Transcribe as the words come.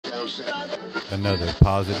Another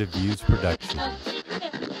Positive Views production.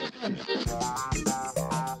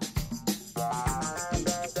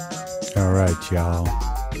 All right, y'all.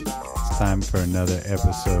 It's time for another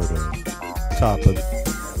episode of Top of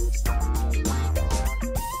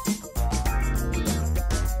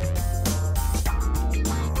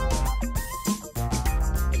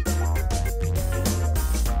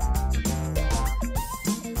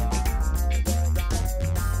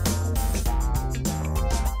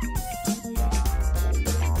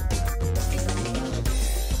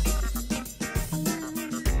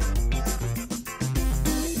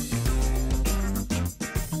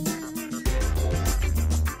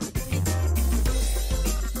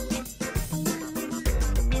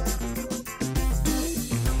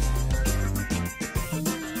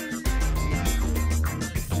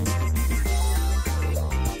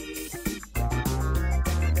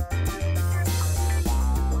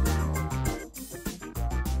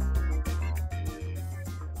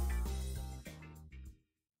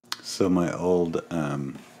So my old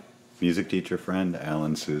music teacher friend,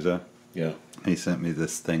 Alan Souza, he sent me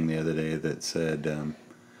this thing the other day that said,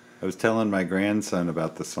 I was telling my grandson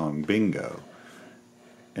about the song Bingo,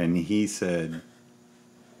 and he said,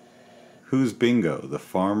 "Who's Bingo, the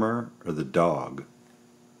farmer or the dog?"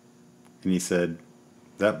 And he said,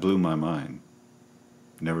 that blew my mind.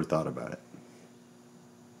 Never thought about it.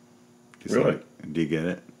 Really? Do you get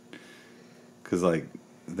it? Because,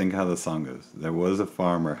 think how the song goes. There was a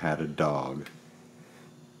farmer, had a dog,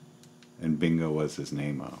 and Bingo was his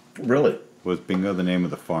name-o. Really? Was Bingo the name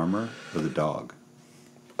of the farmer or the dog?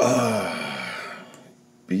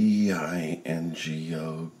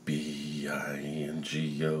 B-I-N-G-O,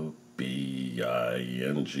 B-I-N-G-O,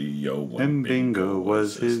 B-I-N-G-O. And Bingo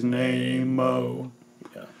was his name-o.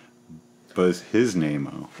 Yeah. Was his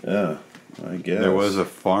name-o. Yeah, I guess. There was a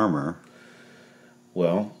farmer.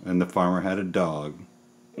 Well. And the farmer had a dog.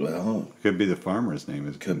 Well. Could be the farmer's name.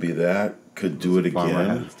 Could be that. Could do it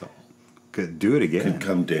again. Could do it again. Could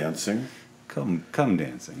come dancing. Come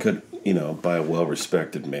dancing. Could, by a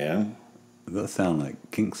well-respected man. Those sound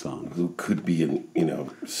like kink songs. Who could be in,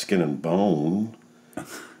 skin and bone.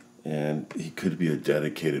 And he could be a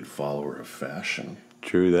dedicated follower of fashion.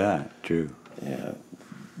 True that. True. Yeah.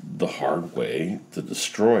 The hard way, the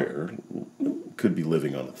destroyer, could be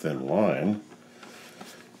living on a thin line.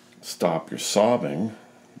 Stop your sobbing.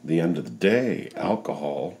 The end of the day,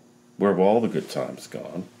 alcohol. Where have all the good times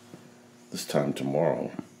gone? This time tomorrow,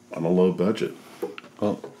 on a low budget.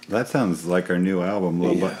 Well, that sounds like our new album,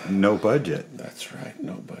 No Budget. That's right,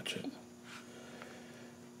 No Budget.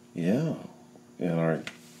 Yeah. And our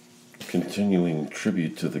continuing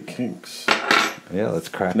tribute to the Kinks. Yeah, let's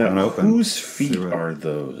crack now, one open. Whose feet are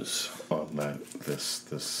those on this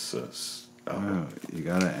Oh, you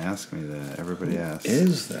gotta ask me that. Everybody asks.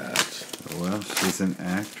 Is that? Well, she's an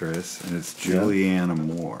actress, and it's Julianne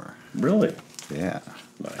Moore. Really? Yeah.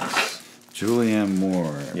 Nice. Julianne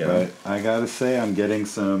Moore. Yeah. But I gotta say, I'm getting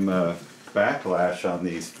some backlash on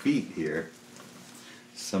these feet here.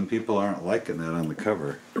 Some people aren't liking that on the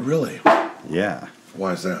cover. Really? Yeah.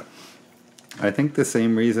 Why is that? I think the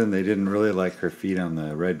same reason they didn't really like her feet on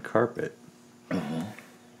the red carpet. Mm-hmm.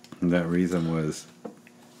 And that reason was,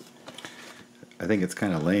 I think it's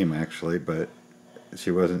kind of lame actually, but she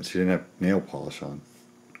didn't have nail polish on.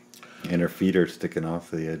 And her feet are sticking off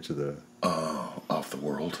the edge of the... off the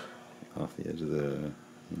world. Off the edge of the...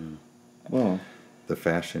 Well. The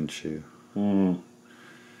fashion shoe. Mm.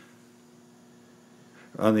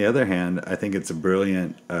 On the other hand, I think it's a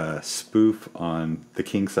brilliant spoof on the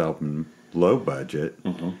Kinks album Low Budget,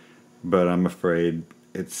 but I'm afraid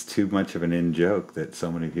it's too much of an in-joke that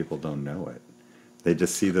so many people don't know it. They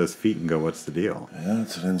just see those feet and go, what's the deal? Yeah,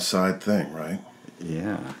 it's an inside thing, right?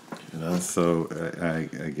 Yeah. So I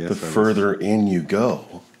guess... The further in you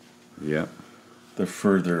go... Yeah. The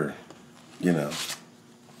further,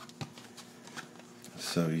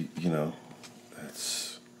 So,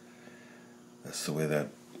 that's the way that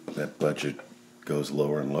budget goes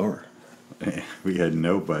lower and lower. We had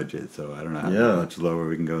no budget, so I don't know how much lower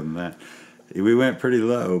we can go than that. We went pretty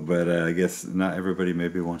low, but I guess not everybody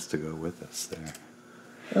maybe wants to go with us there.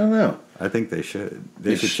 I don't know. I think they should.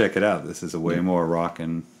 They should check it out. This is a way more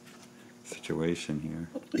rockin' situation here.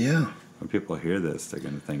 Yeah. When people hear this, they're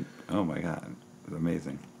going to think, oh my God, it's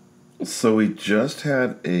amazing. So we just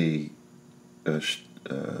had a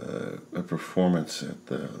performance at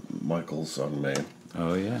the Michaels on Main.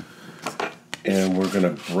 Oh, yeah. And we're going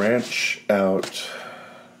to branch out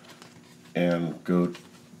and go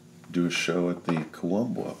do a show at the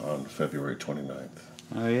Koombwa on February 29th.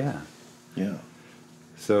 Oh, yeah. Yeah.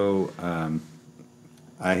 So,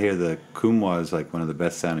 I hear the Kumwa is like one of the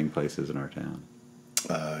best sounding places in our town.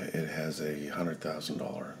 It has a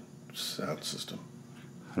 $100,000 sound system.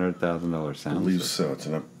 $100,000 sound. I believe system.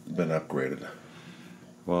 so. It's been upgraded.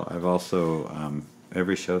 Well, I've also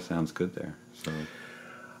every show sounds good there. So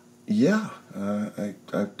yeah,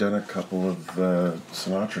 I've done a couple of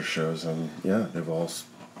Sinatra shows, and yeah, they've all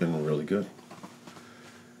been really good.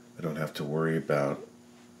 I don't have to worry about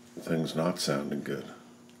things not sounding good.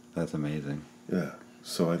 That's amazing. Yeah,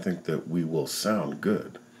 so I think that we will sound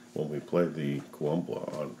good when we play the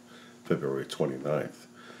Kuumbwa on February 29th.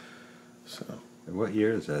 So. What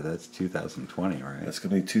year is that? That's 2020, right? That's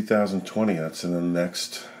going to be 2020. That's in the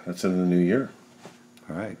new year.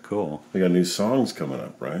 All right, cool. We got new songs coming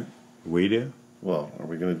up, right? We do? Well, are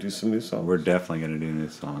we going to do some new songs? We're definitely going to do new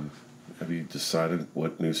songs. Have you decided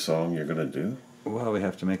what new song you're going to do? Well, we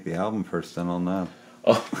have to make the album first, then I'll know.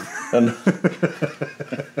 Oh,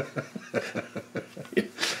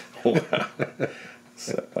 wow.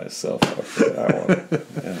 Set myself up for that one.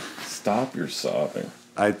 Yeah. Stop your sobbing.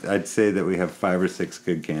 I'd say that we have 5 or 6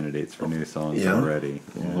 good candidates for new songs already.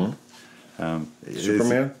 Mm-hmm.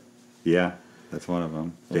 Superman? Yeah, that's one of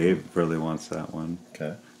them. Mm-hmm. Dave really wants that one.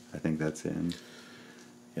 Okay. I think that's in.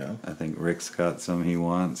 Yeah. I think Rick's got some he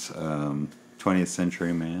wants. 20th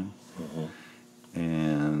Century Man. Mm-hmm.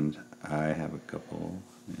 And I have a couple.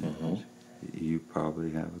 And mm-hmm. You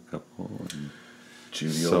probably have a couple. And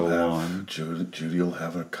Judy will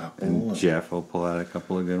have a couple. And Jeff will pull out a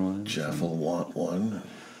couple of good ones. Jeff will want one.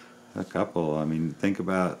 A couple. I mean, think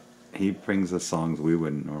about, he brings us songs we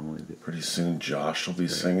wouldn't normally do. Pretty soon Josh will be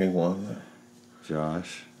singing one.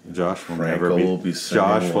 Josh will Franco never be. will be singing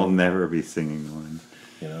Josh one. will never be singing one.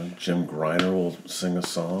 You know, Jim Greiner will sing a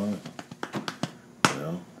song. You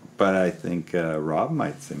know, but I think Rob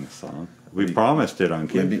might sing a song. We promised it on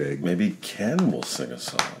Kid Big. Maybe Ken will sing a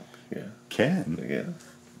song. Yeah. Ken.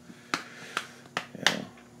 Yeah. Yeah.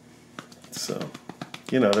 So,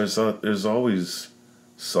 you know, there's always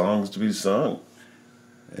songs to be sung.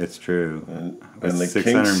 It's true. And the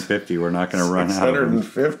 650, Kinks, we're not going to run out of them.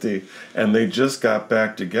 650, and they just got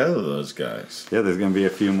back together, those guys. Yeah, there's going to be a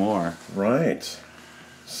few more. Right.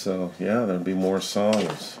 So, yeah, there'll be more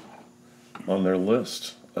songs on their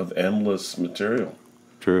list of endless material.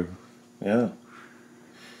 True. Yeah.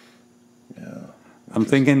 Yeah. I'm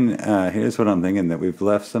thinking, here's what I'm thinking, that we've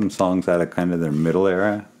left some songs out of kind of their middle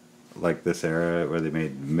era, like this era where they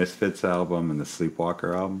made Misfits album and the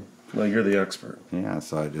Sleepwalker album. Well, you're the expert. Yeah,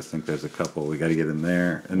 so I just think there's a couple we got to get in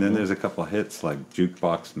there. And then there's a couple hits like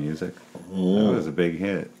Jukebox Music. That was a big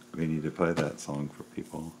hit. We need to play that song for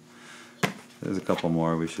people. There's a couple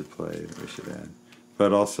more we should play, we should add.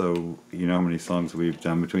 But also, you know how many songs we've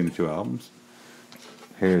done between the two albums?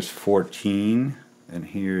 Here's 14, and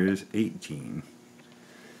here's 18.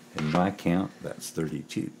 In my count, that's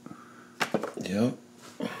 32. Yep.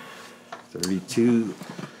 32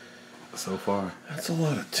 so far. That's a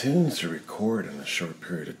lot of tunes to record in a short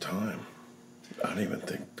period of time. I don't even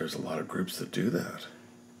think there's a lot of groups that do that.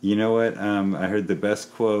 You know what? I heard the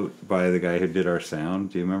best quote by the guy who did our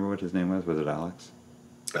sound. Do you remember what his name was? Was it Alex?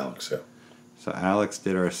 Alex, yeah. So Alex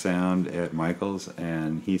did our sound at Michael's,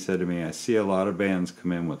 and he said to me, I see a lot of bands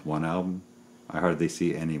come in with one album. I hardly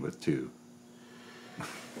see any with 2.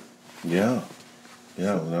 Yeah.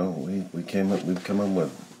 Yeah, no, we've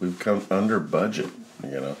come under budget, you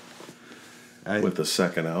know, with the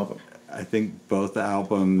second album. I think both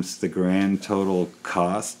albums, the grand total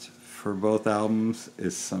cost for both albums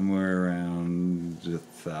is somewhere around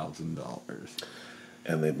 $1,000.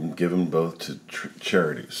 And they've given both to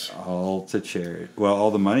charities. All to charity. Well, all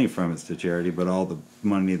the money from it's to charity, but all the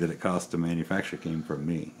money that it cost to manufacture came from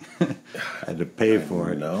me. I had to pay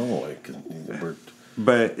for it. No,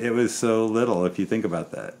 But it was so little, if you think about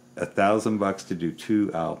that. $1,000 to do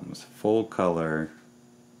 2 albums, full color,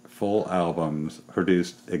 full albums,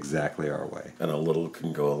 produced exactly our way. And a little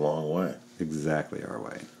can go a long way. Exactly our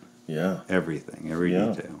way. Yeah. Everything, every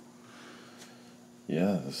detail.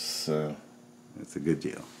 Yeah, it's a good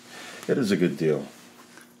deal. It is a good deal.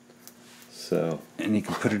 So. And you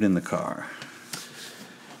can put it in the car.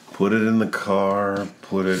 Put it in the car.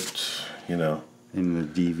 Put it, you know. In the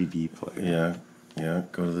DVD player. Yeah. Yeah.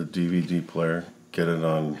 Go to the DVD player. Get it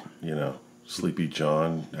on, you know, Sleepy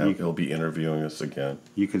John. He'll be interviewing us again.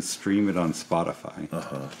 You can stream it on Spotify.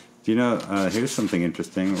 Uh-huh. Do you know, here's something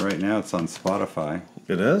interesting. Right now it's on Spotify.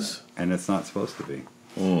 It is? And it's not supposed to be.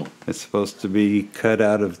 Mm. It's supposed to be cut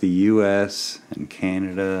out of the U.S. and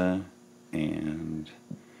Canada and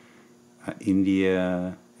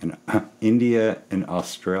India and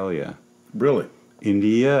Australia. Really?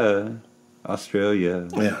 India, Australia.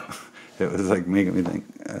 Yeah. It was like making me think,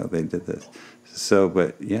 oh, they did this. So,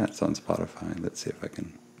 but yeah, it's on Spotify. Let's see if I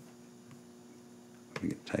can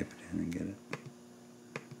type it in and get it.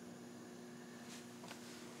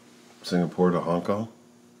 Singapore to Hong Kong?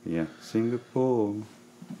 Yeah, Singapore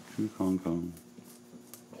to Hong Kong.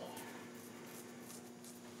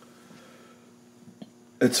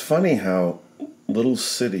 It's funny how little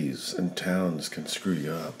cities and towns can screw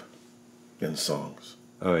you up in songs.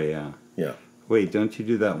 Oh, yeah. Yeah. Wait, don't you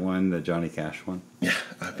do that one, the Johnny Cash one? Yeah,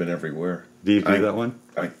 I've been everywhere. Do you do that one?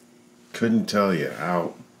 I couldn't tell you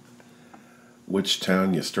which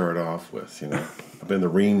town you start off with, you know. I've been to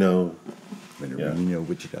Reno. Reno,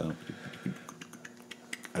 Wichita.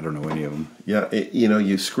 I don't know any of them. Yeah,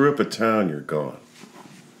 you screw up a town, you're gone.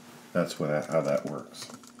 That's how that works.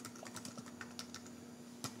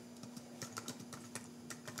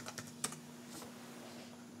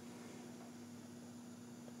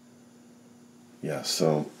 Yeah,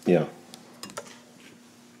 so, yeah.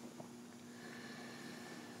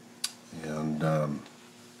 And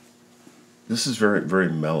this is very, very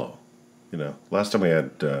mellow. You know, last time we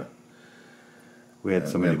had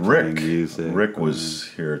somebody Rick. playing music. Rick was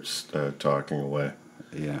here talking away.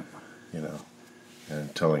 Yeah. You know,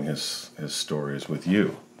 and telling his stories with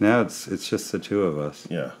you. Now it's just the two of us.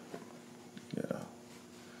 Yeah. Yeah.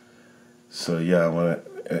 So, yeah, when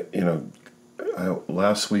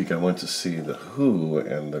last week I went to see The Who,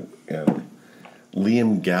 and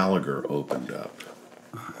Liam Gallagher opened up.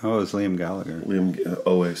 How was Liam Gallagher?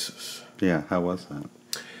 Oasis. Yeah, how was that?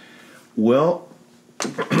 Well,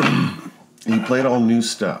 he played all new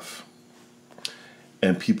stuff,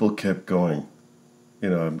 and people kept going. You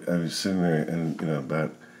know, I was sitting there, and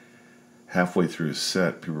about halfway through his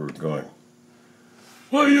set, people were going,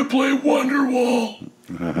 "Why you play Wonderwall?"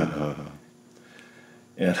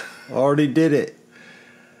 And already did it.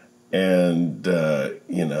 And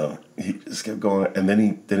he just kept going, and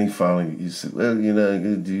then he finally said, "Well, I'm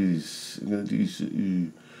gonna do this. I'm gonna do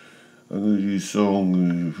a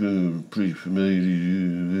song pretty familiar to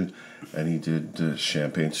you." And he did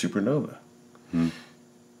Champagne Supernova. And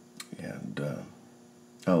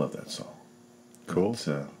I love that song. Cool.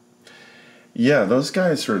 But, yeah, those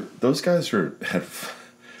guys had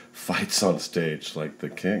fights on stage like the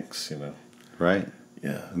Kinks, you know. Right.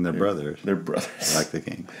 Yeah. And they're brothers. They're brothers. Like the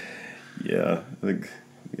Kinks. Yeah.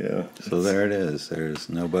 Yeah. So there it is. There's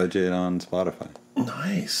no budget on Spotify.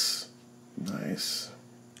 Nice.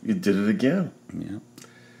 You did it again. Yeah.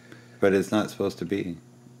 But it's not supposed to be.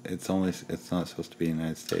 It's not supposed to be in the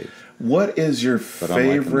United States. What is your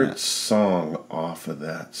favorite song off of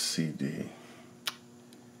that CD?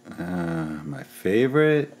 My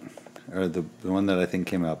favorite? Or the one that I think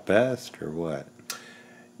came out best, or what?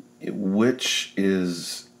 Which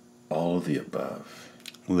is all of the above?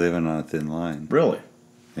 Living on a Thin Line. Really?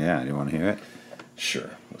 Yeah, do you want to hear it?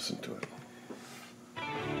 Sure, listen to it.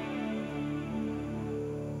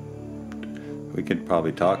 We could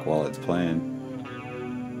probably talk while it's playing.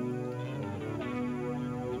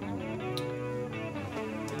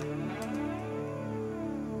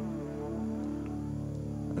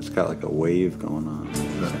 It's got like a wave going on.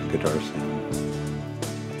 That guitar sound.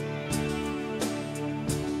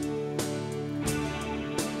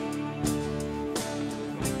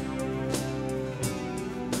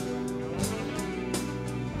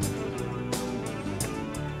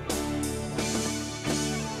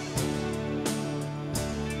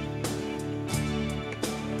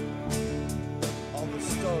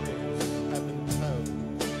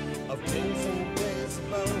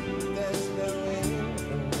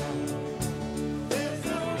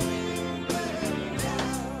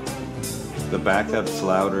 The backup's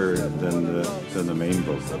louder than the main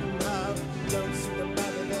vocal.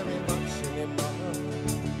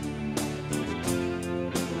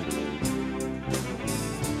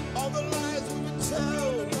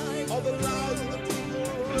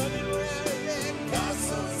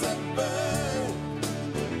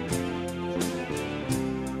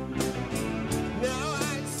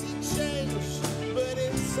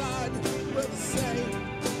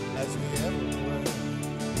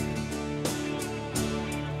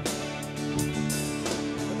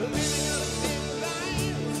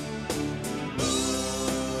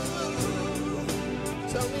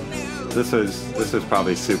 This was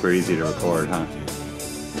probably super easy to record, huh?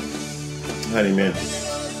 How do you mean?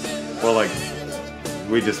 Well, like,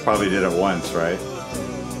 we just probably did it once, right?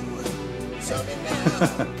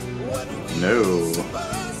 No.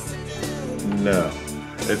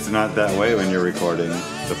 It's not that way when you're recording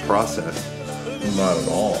the process. Not at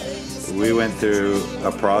all. We went through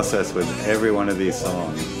a process with every one of these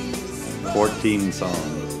songs. 14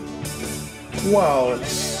 songs. Well,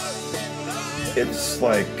 it's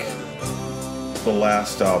like the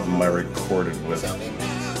last album I recorded with,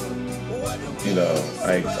 you know,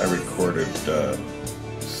 I recorded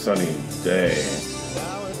Sunny Day,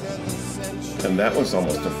 and that was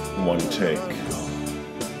almost a one take.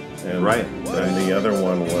 And, right. And the other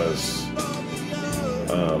one was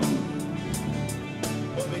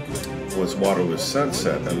Waterloo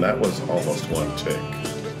Sunset, and that was almost one take.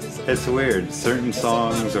 It's weird. Certain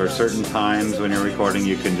songs or certain times when you're recording,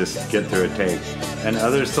 you can just get through a take. And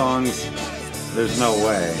other songs, there's no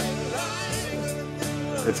way.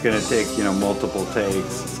 It's gonna take, you know, multiple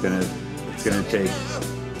takes. It's gonna take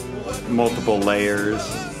multiple layers.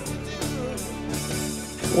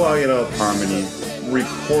 Well, you know, harmony.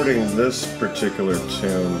 Recording this particular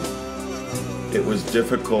tune, it was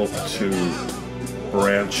difficult to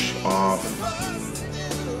branch off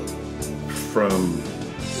from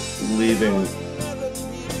leaving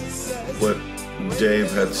what Dave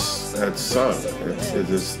had sung. It's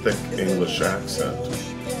his thick English accent.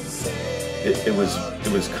 It was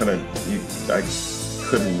kind of, I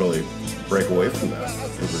couldn't really break away from that.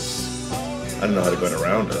 It was, I don't know how to get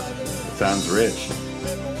around it. It sounds rich.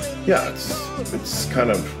 Yeah, it's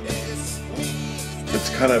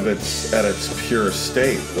at its pure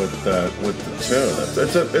state with the tune.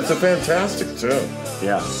 It's a fantastic tune.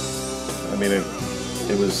 Yeah. I mean,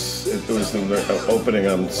 it was in the opening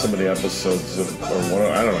on some of the episodes of, or one,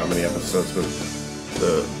 I don't know how many episodes, but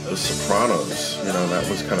the Sopranos. You know, that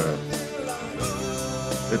was kind of.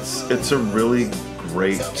 It's a really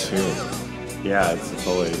great tune. Yeah, it's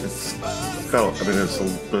totally. It's got. I mean,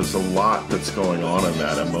 there's a lot that's going on in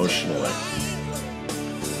that emotionally.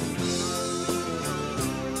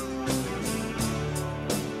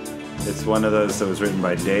 It's one of those that was written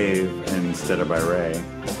by Dave instead of by Ray.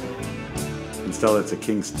 And still, it's a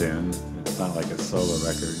King's tune. It's not like a solo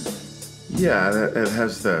record. Yeah, it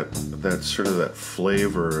has that sort of that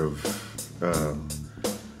flavor of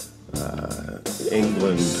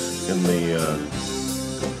England in the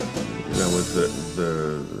you know, with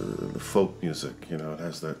the folk music. You know, it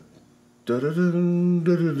has that.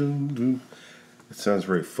 It sounds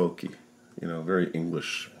very folky. You know, very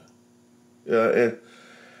English.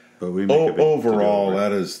 But we make overall,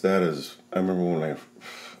 that is. I remember when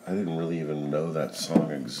I didn't really even know that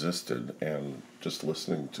song existed, and just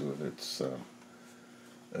listening to it,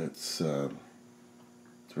 it's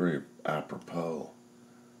very apropos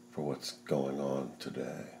for what's going on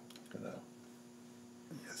today. You know.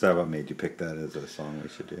 Is that what made you pick that as a song we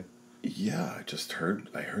should do? Yeah,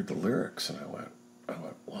 I heard the lyrics, and I went,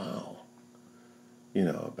 wow. You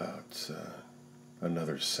know, about.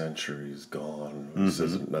 Another century's gone. Mm-hmm. This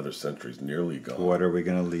isn't another century's nearly gone. What are we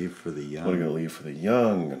going to leave for the young? What are we going to leave for the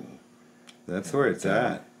young? And that's where it's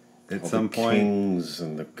at. At some point, kings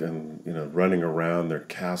and you know, running around, their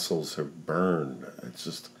castles have burned. It's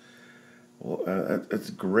just, well,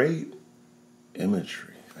 it's great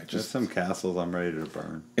imagery. There's some castles I'm ready to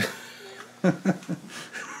burn.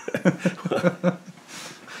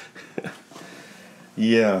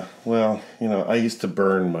 Yeah, well, you know, I used to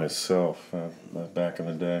burn myself back in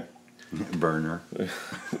the day. Burner.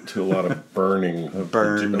 Do a lot of burning of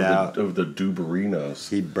the Duberinos.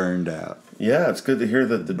 He burned out. Yeah, it's good to hear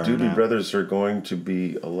that the Doobie Brothers are going to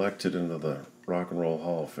be elected into the Rock and Roll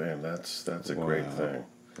Hall of Fame. That's a great thing.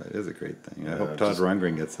 That is a great thing. I hope Todd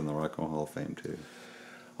Rundgren gets in the Rock and Roll Hall of Fame too.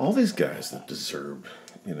 All these guys that deserve,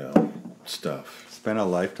 you know, stuff. Spent a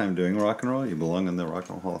lifetime doing rock and roll, you belong in the Rock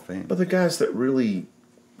and Roll Hall of Fame. But the guys that really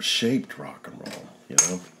shaped rock and roll, you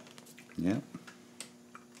know? Yeah.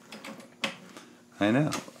 I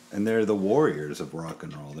know. And they're the warriors of rock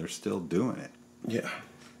and roll. They're still doing it. Yeah.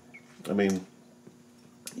 I mean,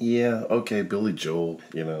 yeah, okay, Billy Joel,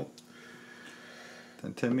 you know.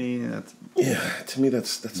 And to me, that's... Yeah, to me,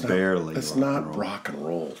 that's barely that's not rock and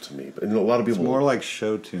roll to me. But, and a lot of people... It's more like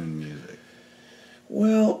show tune music.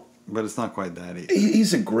 Well... But it's not quite that either.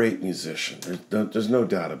 He's a great musician. There's no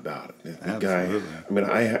doubt about it. The guy. I mean,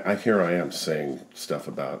 I here I am saying stuff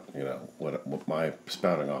about, you know, what my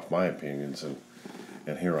spouting off my opinions,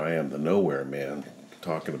 and here I am, the nowhere man,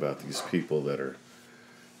 talking about these people that are,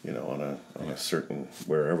 you know, on a certain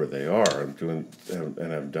wherever they are doing and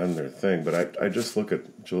have done their thing. But I just look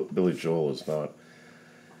at Billy Joel as not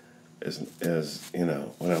as you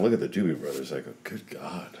know, when I look at the Doobie Brothers, I go, good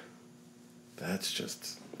God, that's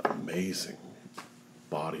just amazing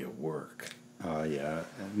body of work. Oh yeah,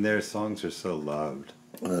 and their songs are so loved.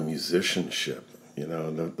 Musicianship, you know,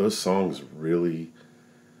 those songs really,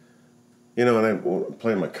 you know. And I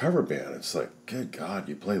play in my cover band. It's like, good God,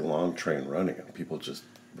 you play Long Train Running, and people just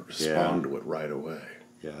respond to it right away.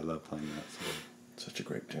 Yeah, I love playing that song. Such a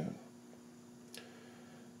great tune.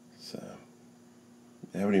 So,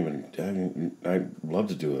 I'd love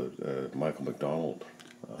to do a Michael McDonald.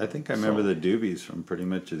 I think I remember the Doobies from pretty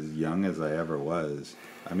much as young as I ever was.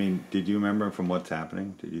 I mean, did you remember him from What's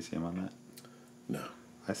Happening? Did you see him on that? No.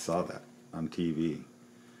 I saw that on TV.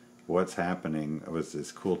 What's Happening was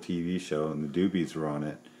this cool TV show, and the Doobies were on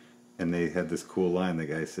it, and they had this cool line. The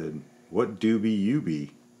guy said, "What doobie you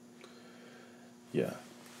be?" Yeah.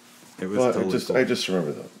 It was totally cool. I just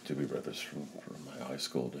remember the Doobie Brothers from my high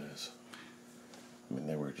school days. I mean,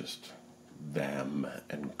 they were just them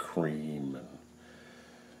and Cream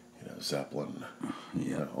and Zeppelin.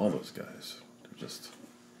 Yeah, all those guys. They're just.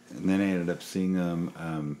 And then I ended up seeing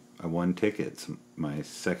them. I won tickets, my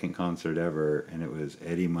second concert ever, and it was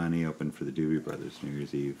Eddie Money opened for the Doobie Brothers New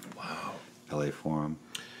Year's Eve. Wow. LA Forum,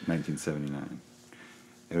 1979.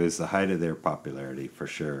 It was the height of their popularity for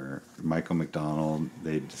sure. Michael McDonald,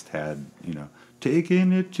 they just had,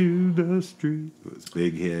 taking it to the street. It was a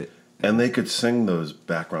big hit. And they could sing those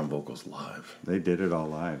background vocals live. They did it all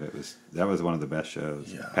live. That was one of the best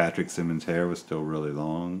shows. Yeah. Patrick Simmons' hair was still really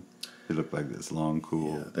long. He looked like this long,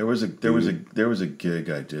 cool. Yeah, there was a gig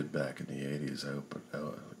I did back in the '80s. I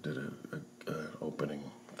did an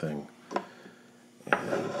opening thing,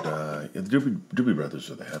 and the Doobie Brothers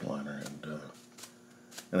were the headliner,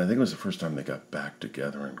 and I think it was the first time they got back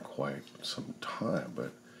together in quite some time.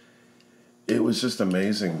 But it was just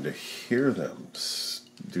amazing to hear them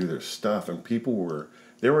do their stuff, and people were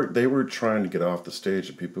trying to get off the stage,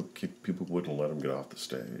 and people wouldn't let them get off the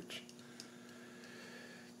stage.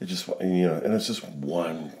 It just, and it's just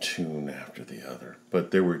one tune after the other, but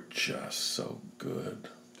they were just so good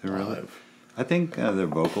live. I think their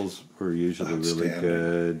vocals were usually really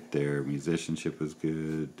good. Their musicianship was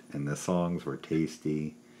good, and the songs were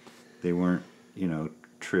tasty. They weren't,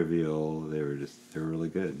 trivial. They were really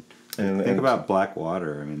good. And think about Black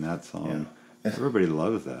Water. I mean, that song. Yeah. Everybody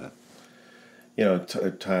loves that.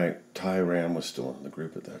 Ty Ram was still in the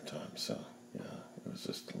group at that time, so yeah, it was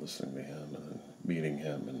just listening to him and then meeting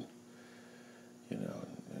him and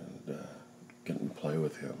getting to play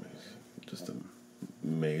with him. He's just an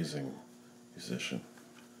amazing musician.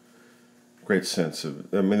 Great sense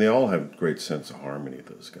of. I mean, they all have great sense of harmony.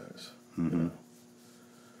 Those guys. Mm-hmm.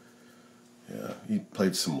 Yeah, he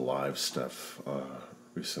played some live stuff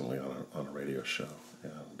recently on a radio show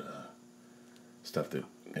and stuff that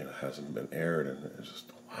hasn't been aired, and it's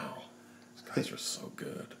just wow. These guys are so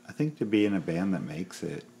good. I think to be in a band that makes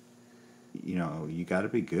it, you got to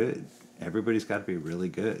be good. Everybody's got to be really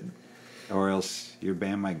good, or else your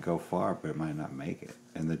band might go far, but it might not make it.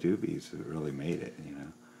 And the Doobies really made it.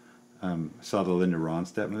 Saw the Linda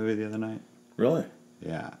Ronstadt movie the other night. Really?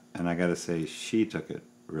 Yeah, and I got to say, she took it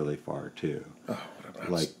really far too. Oh,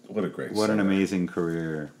 what a great what singer. an amazing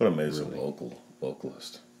career. What an amazing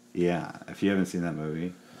vocalist. Yeah, if you haven't seen that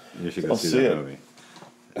movie, you should go see that movie.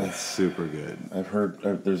 It's super good. I've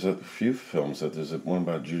heard there's a few films there's one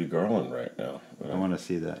about Judy Garland right now. I want to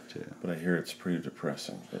see that too. But I hear it's pretty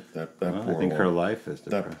depressing. That poor I think woman, her life is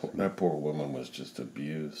depressing. That poor woman was just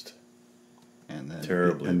abused. And then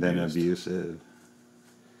terribly and then abused. Abusive.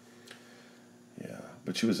 Yeah,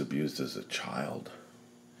 but she was abused as a child.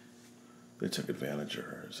 They took advantage of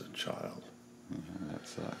her as a child. Yeah, that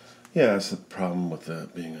sucks. Yeah, that's the problem with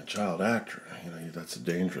being a child actor. That's a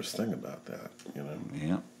dangerous thing about that.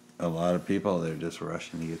 Yeah, a lot of people, they're just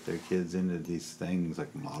rushing to get their kids into these things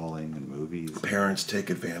like modeling and movies. Parents take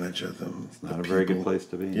advantage of them. It's not a very good place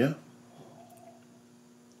to be. Yeah.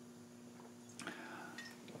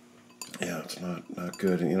 Yeah, it's not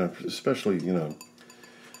good. Especially an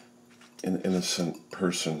innocent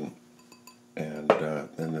person, and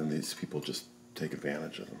then these people just take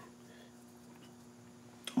advantage of them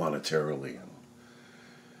monetarily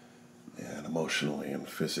and emotionally and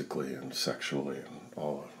physically and sexually and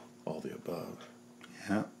all the above.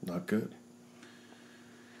 Yeah, not good.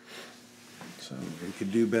 So we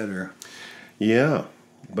could do better. Yeah,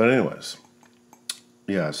 but anyways,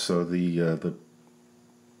 yeah. So the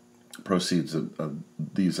proceeds of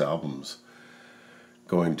these albums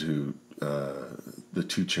going to the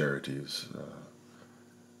two charities.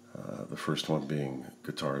 The first one being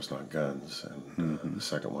Guitars Not Guns, and the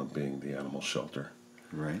second one being the Animal Shelter.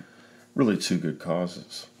 Right. Really two good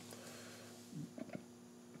causes.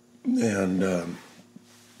 And,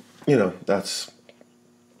 that's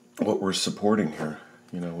what we're supporting here,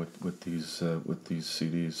 with these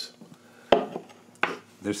CDs.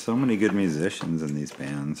 There's so many good musicians in these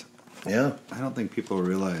bands. Yeah. I don't think people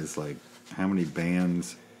realize, how many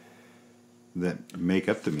bands that make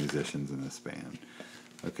up the musicians in this band.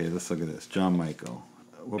 Okay, let's look at this. John Michael.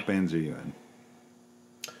 What bands are you in?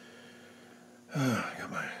 I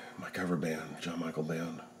got my cover band, John Michael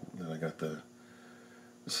Band. Then I got the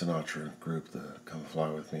Sinatra group, the Come Fly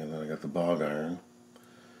With Me, and then I got the Bog Iron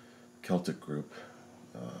Celtic group.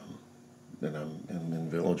 Then I'm in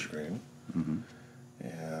Village Green,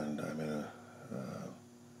 and I'm in a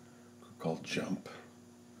group called Jump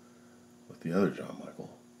with the other John Michael,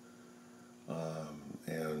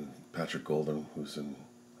 and Patrick Golden, who's in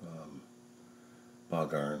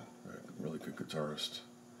Bog Iron, a really good guitarist.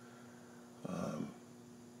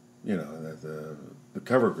 You know, the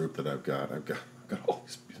cover group that I've got all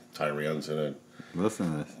these Tyrians in it.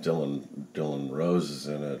 Listen to this. Dylan Rose is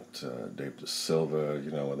in it. Dave De Silva.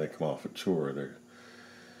 You know, when they come off a tour, they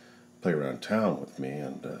play around town with me,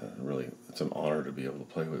 and really, it's an honor to be able to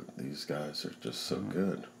play with these guys. They're just so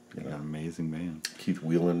good. You got an amazing band. Keith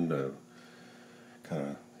Whelan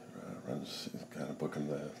kind of booking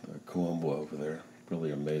the Kuumbwa over there.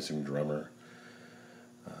 Really amazing drummer.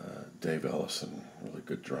 Dave Ellison, really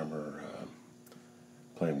good drummer.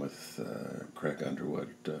 Playing with Craig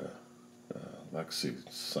Underwood, Lexi's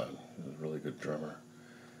son, a really good drummer.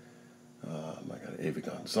 I got Avi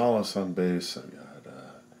Gonzalez on bass.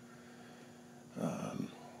 I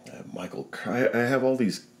have Michael. I have all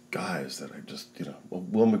these guys that I just,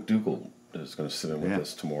 Will McDougall is going to sit in with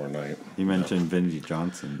us tomorrow night. You mentioned Vinnie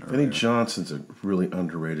Johnson earlier. Vinnie Johnson's a really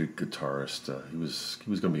underrated guitarist. He was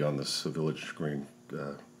going to be on this Village Green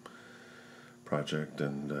project,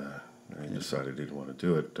 and he decided he didn't want to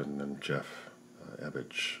do it. And then Jeff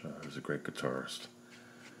Ebbage, who's a great guitarist,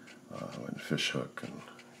 and Fishhook,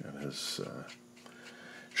 and his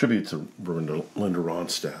tribute to Linda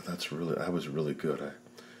Ronstadt. I was really good. I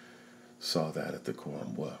saw that at the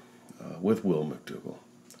Kuumbwa with Will McDougall,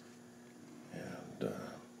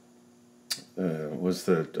 and was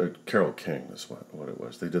the Carole King is what it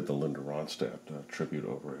was. They did the Linda Ronstadt tribute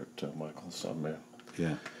over at Michael's Man.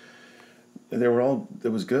 Yeah. And it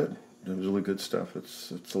was good. It was really good stuff.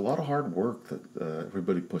 It's a lot of hard work that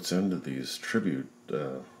everybody puts into these tribute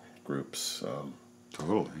groups.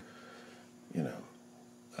 Totally.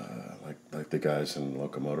 Like the guys in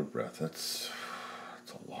Locomotive Breath. It's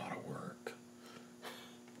a lot of work.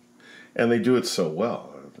 And they do it so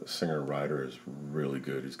well. The singer-writer is really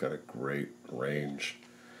good. He's got a great range.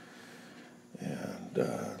 And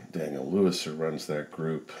Daniel Lewis, who runs that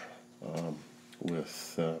group,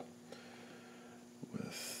 with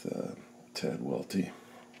Ted Welty,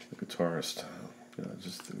 the guitarist.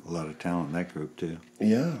 Just a lot of talent in that group too.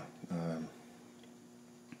 Yeah,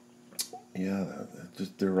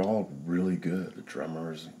 they're all really good. The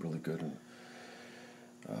drummer is really good, and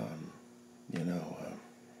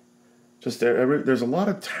there's a lot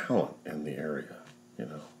of talent in the area. You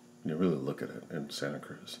really look at it in Santa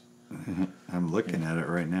Cruz. I'm looking at it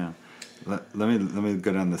right now. Let me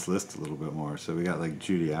go down this list a little bit more. So we got like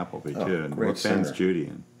Judy Appleby too. And what band's Judy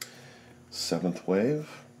in? Seventh Wave.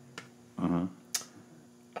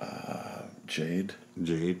 Jade.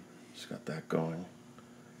 She's got that going.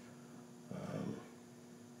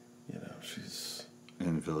 She's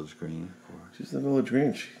in Village Green. Of course. She's in Village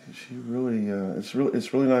Green. She really it's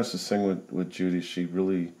really nice to sing with Judy. She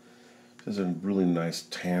has a really nice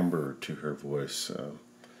timbre to her voice.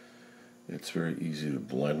 It's very easy to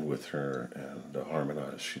blend with her and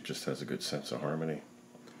harmonize. She just has a good sense of harmony.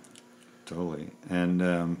 Totally.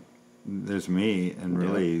 And there's me, and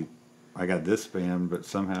really, I got this band, but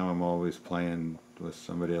somehow I'm always playing with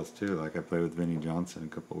somebody else too. Like I played with Vinnie Johnson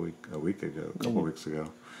a couple weeks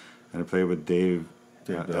ago, and I played with Dave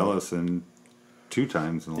Ellison 2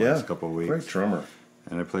 times in the last couple of weeks. Great drummer.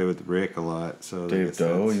 And I play with Rick a lot. So Dave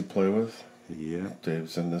Doe, you play with? Yeah.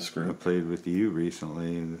 Dave's in this group. I played with you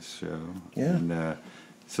recently in this show. Yeah. And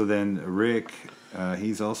so then Rick,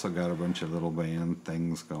 he's also got a bunch of little band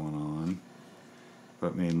things going on,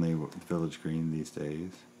 but mainly Village Green these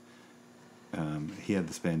days. He had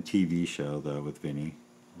this band TV show, though, with Vinny,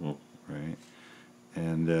 right?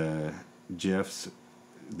 And Jeff's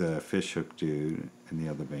the Fishhook dude in the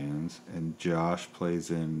other bands, and Josh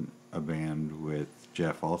plays in a band with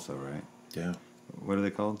Jeff also, right? Yeah. What are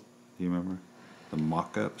they called? Do you remember? The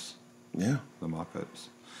Mock-Ups? Yeah. The Mock-Ups.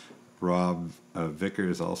 Rob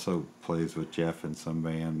Vickers also plays with Jeff in some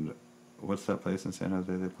band. What's that place in San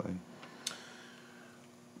Jose they play?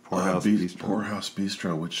 Poorhouse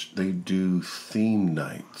Bistro, which they do theme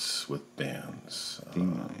nights with bands.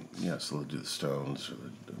 Theme nights. Yeah, so they'll do the Stones or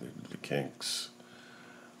the Kinks.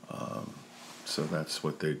 So that's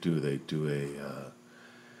what they do. They do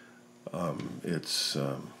it's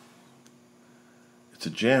a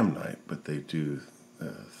jam night, but they do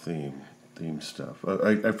theme stuff.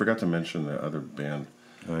 I forgot to mention the other band.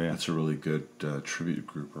 Oh yeah, it's a really good tribute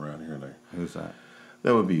group around here. Who's that?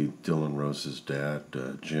 That would be Dylan Rose's dad,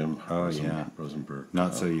 Jim yeah. Rosenberg.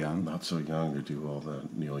 Not So Young. Not So Young, to do all the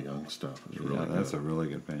Neil Young stuff. It was really good. That's a really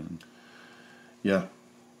good band. Yeah.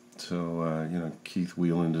 So, Keith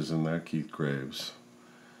Wheeland is in that, Keith Graves.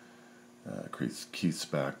 Keith's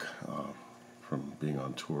back from being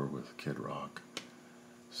on tour with Kid Rock.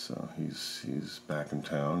 So he's back in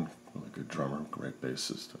town. Really good drummer, great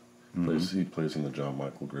bassist. He plays in the John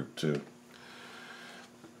Michael group too.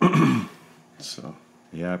 So.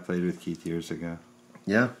 Yeah, I played with Keith years ago.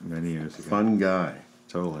 Yeah. Many years ago. Fun guy.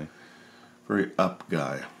 Totally. Very up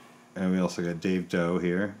guy. And we also got Dave Doe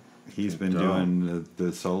here. He's been doing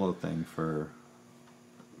the solo thing for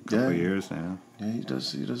a couple of years now. Yeah, he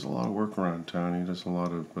does a lot of work around town. He does a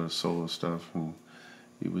lot of solo stuff, and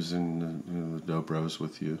he was in the Doe Bros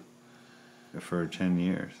with you. For 10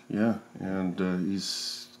 years. Yeah, and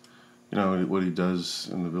he's, what he does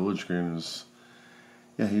in the Village Green is,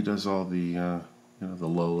 he does all the, the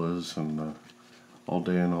Lolas and all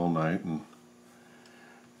day and all night,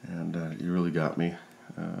 and he really got me.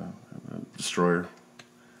 Destroyer,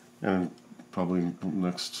 and probably the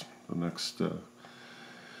next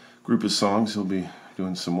group of songs he'll be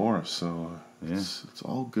doing some more. So it's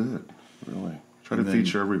all good, really. Try to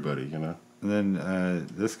feature everybody, And then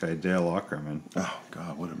this guy, Dale Ackerman. Oh,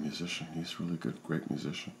 God, what a musician. He's really good, great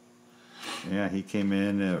musician. Yeah, he came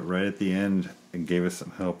in right at the end and gave us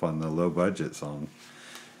some help on the low budget song.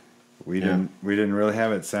 We didn't really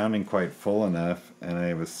have it sounding quite full enough, and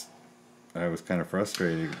I was kind of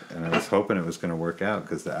frustrated, and I was hoping it was going to work out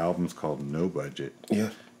because the album's called No Budget. Yeah.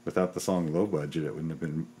 Without the song Low Budget, it wouldn't have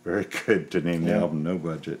been very good to name the album No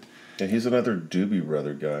Budget. Yeah, he's another Doobie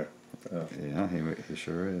Brother guy. Yeah, he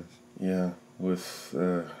sure is. Yeah, with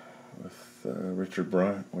Richard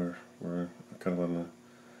Bryant, we're kind of on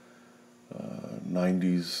the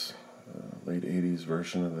 90s, late 80s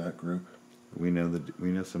version of that group. We know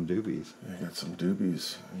some doobies. I got some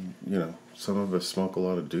doobies. And, some of us smoke a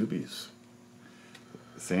lot of doobies.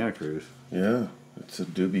 Santa Cruz. Yeah, it's a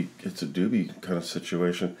doobie kind of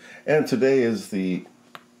situation. And today is the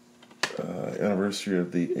anniversary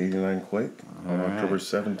of the '89 quake on October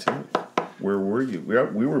 17th. Where were you?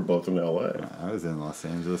 We were both in L.A. I was in Los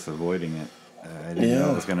Angeles avoiding it. I didn't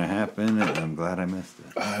know it was going to happen, and I'm glad I missed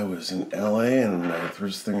it. I was in L.A., and the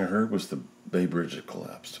first thing I heard was the Bay Bridge had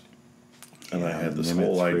collapsed. And I had this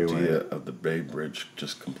whole idea of the Bay Bridge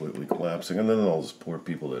just completely collapsing. And then all those poor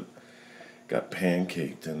people that got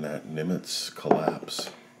pancaked in that Nimitz collapse.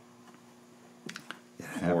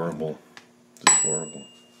 Horrible. Just horrible.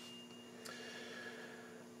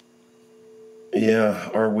 Yeah,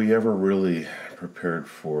 are we ever really prepared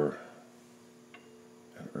for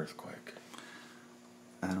an earthquake?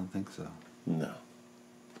 I don't think so. No.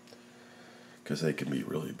 Because they can be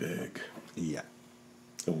really big. Yeah.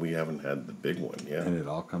 And we haven't had the big one yet. And it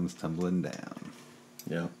all comes tumbling down.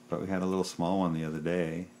 Yeah. But we had a little small one the other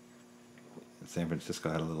day. San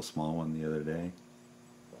Francisco had a little small one the other day.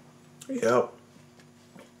 Yep.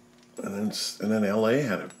 And then L.A.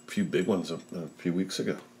 had a few big ones a few weeks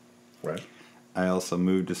ago, right? I also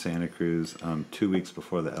moved to Santa Cruz 2 weeks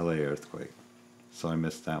before the L.A. earthquake. So I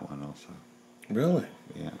missed that one also. Really?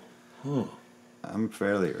 Yeah. Huh. I'm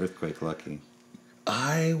fairly earthquake lucky.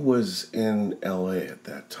 I was in L.A. at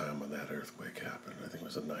that time when that earthquake happened. I think it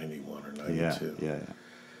was in 91 or 92. Yeah.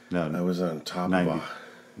 No, I was on top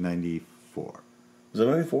 94. Was it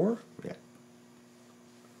 94? Yeah.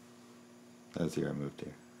 That was the year I moved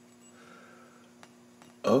here.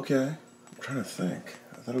 Okay. I'm trying to think.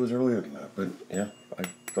 I thought it was earlier than that, but yeah, I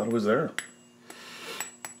thought it was there.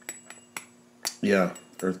 Yeah,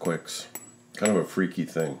 earthquakes. Kind of a freaky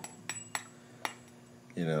thing.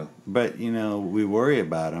 But, we worry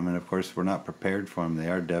about them, and of course we're not prepared for them.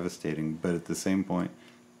 They are devastating, but at the same point,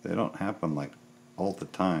 they don't happen like all the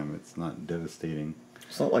time. It's not devastating.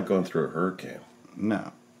 It's not like going through a hurricane.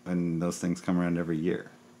 No, and those things come around every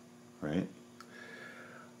year, right?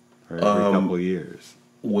 Or every couple of years.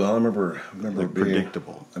 Well, I remember They're being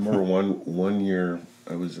predictable. I remember one year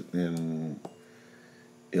I was in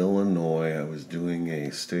Illinois. I was doing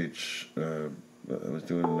a stage. I was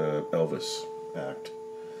doing Elvis act.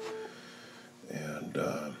 And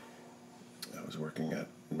I was working at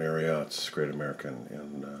Marriott's Great American,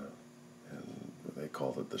 and they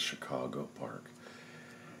called it the Chicago Park.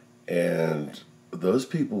 And those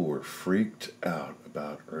people were freaked out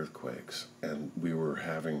about earthquakes, and we were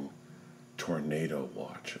having tornado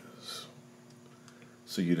watches.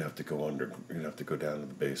 So you'd have to go down to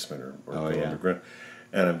the basement or go underground.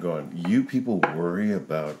 And I'm going, you people worry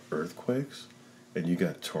about earthquakes, and you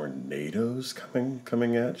got tornadoes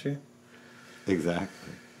coming at you?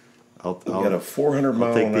 Exactly. We had a 400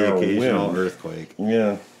 mile take an the hour occasional wind. earthquake.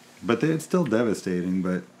 Yeah. But it's still devastating,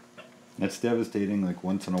 but it's devastating like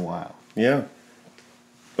once in a while. Yeah.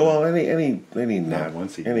 Well, any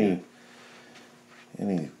once a year.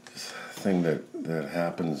 anything that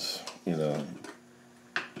happens,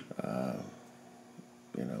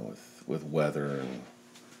 with weather and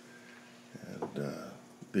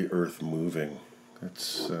the earth moving,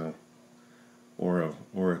 it's or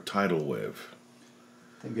a tidal wave.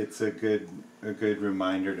 I think it's a good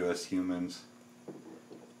reminder to us humans.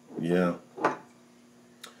 Yeah.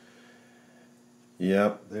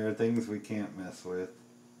 Yep. There are things we can't mess with.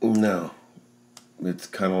 No. It's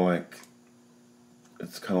kind of like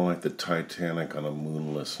the Titanic on a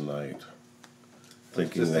moonless night.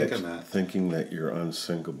 Thinking that you're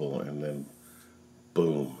unsinkable, and then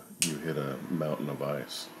boom, you hit a mountain of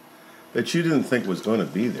ice that you didn't think was going to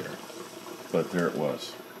be there, but there it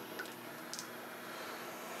was.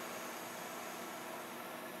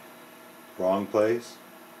 Wrong place,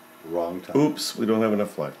 wrong time. Oops, we don't have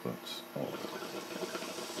enough lifeboats. Oh.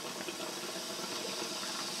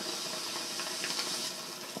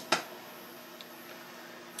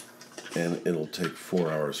 And it'll take 4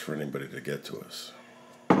 hours for anybody to get to us.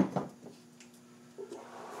 Yeah.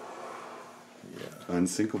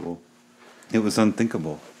 Unsinkable. It was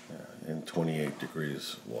unthinkable. Yeah, in 28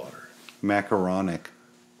 degrees water. Macaronic.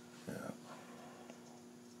 Yeah.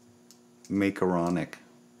 Macaronic.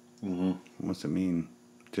 Mm-hmm. What's it mean?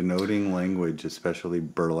 Denoting language, especially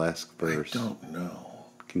burlesque verse. I don't know.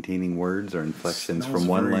 Containing words or inflections from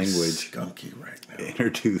one language skunky right now.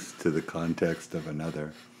 introduced to the context of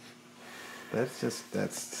another.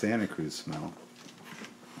 That's Santa Cruz smell.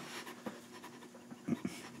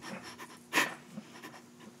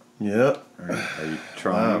 Yeah. Are you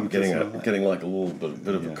trying? I'm getting like a little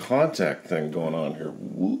bit of a contact thing going on here.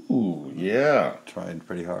 Woo, yeah. Tried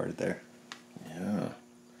pretty hard there. Yeah.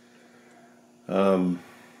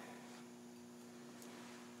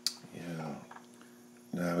 Yeah.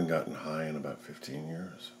 I haven't gotten high in about 15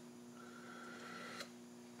 years.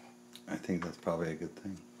 I think that's probably a good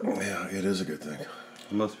thing. Yeah, it is a good thing.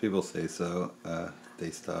 Most people say so.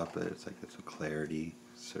 They stop it. It's like it's a clarity,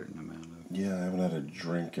 certain amount of. Yeah, I haven't had a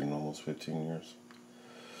drink in almost 15 years.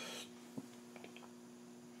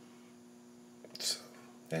 So,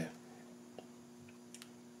 yeah.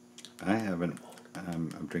 I haven't.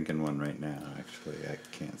 I'm drinking one right now, actually. I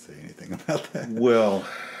can't say anything about that. Well,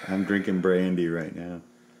 I'm drinking brandy right now.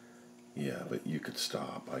 Yeah, but you could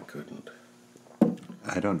stop. I couldn't.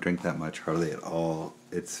 I don't drink that much, hardly at all.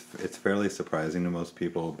 It's fairly surprising to most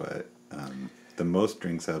people, but the most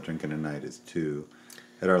drinks I'll drink in a night is 2.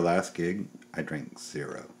 At our last gig, I drank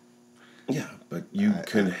 0. Yeah, but you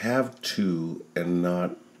can have 2 and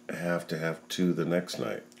not have to have 2 the next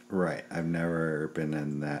night. Right. I've never been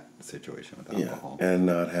in that situation with alcohol. Yeah, and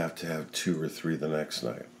not have to have 2 or 3 the next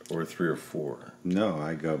night, or 3 or 4. No,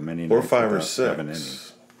 I go many nights or 5 or without having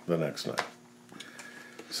 6 the next night.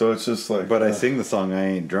 So it's just like... But I sing the song I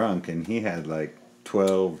Ain't Drunk, and he had like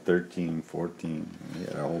 12, 13, 14. He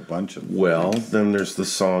had a whole bunch of them. Well, then there's the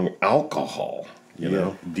song Alcohol, you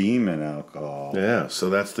know? Demon Alcohol. Yeah, so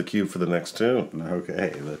that's the cue for the next tune.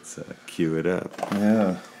 Okay, let's cue it up.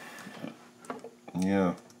 Yeah.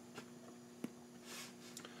 Yeah.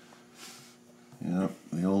 Yep,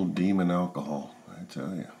 the old Demon Alcohol, I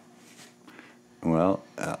tell you. Well,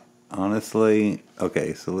 honestly,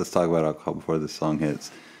 okay, so let's talk about alcohol before this song hits.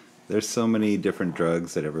 There's so many different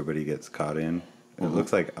drugs that everybody gets caught in. It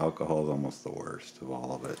looks like alcohol is almost the worst of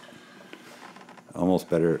all of it. Almost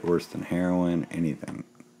worse than heroin, anything.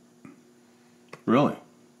 Really?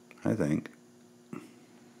 I think.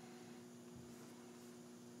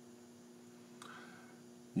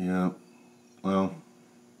 Yeah. Well,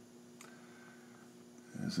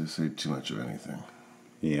 as they say, too much of anything.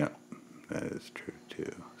 Yeah, that is true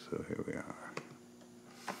too. So here we are.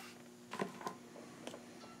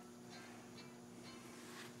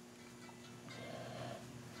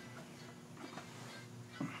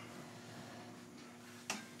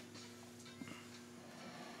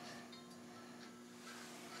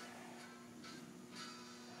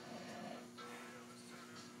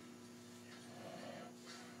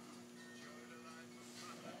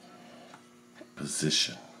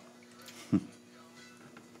 Position.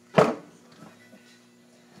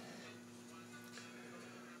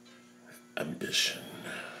 Ambition.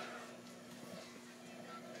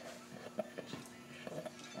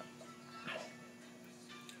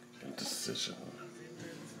 Indecision.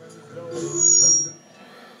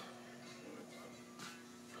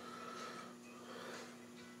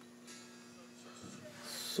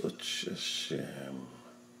 Such a sham.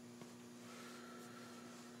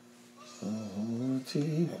 Oh,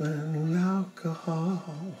 deep in alcohol.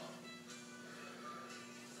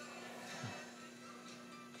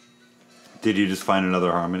 Did you just find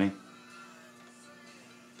another harmony?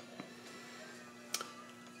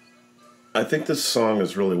 I think this song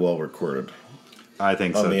is really well recorded. I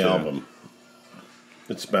think so, on the too. album.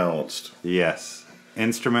 It's balanced. Yes.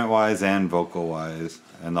 Instrument-wise and vocal-wise,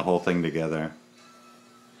 and the whole thing together.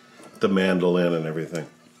 The mandolin and everything.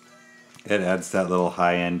 It adds that little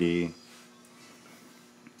high-endy.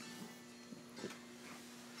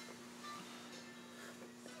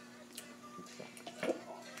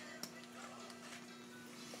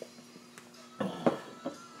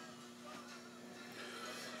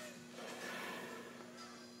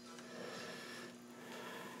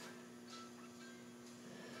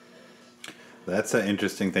 That's an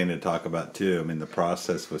interesting thing to talk about, too. I mean, the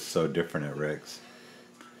process was so different at Rick's,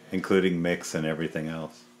 including mix and everything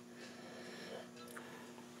else.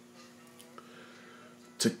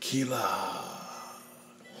 Tequila.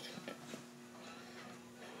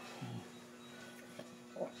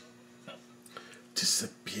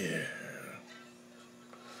 Disappear.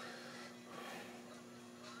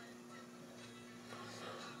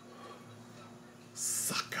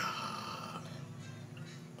 Sucker.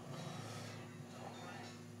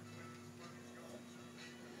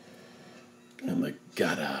 And the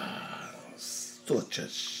gutter. Such a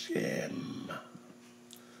shame.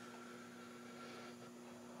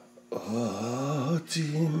 Oh,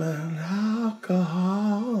 demon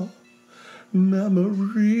alcohol.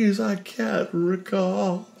 Memories I can't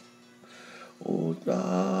recall. Oh,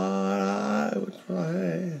 God, I would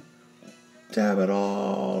try. Damn it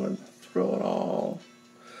all and throw it all.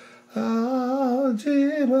 Oh,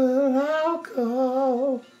 demon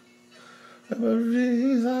alcohol.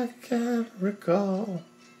 Memories I can't recall.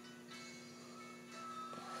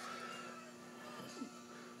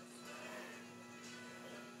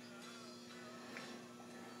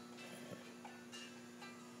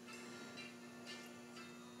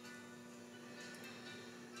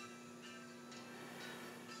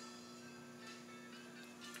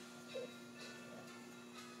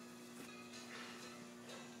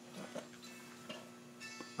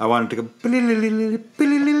 I wanted to go.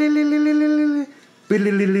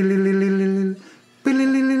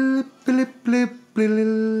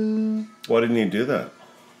 Why didn't you do that?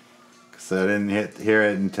 Because I didn't hear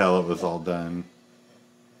it until it was all done.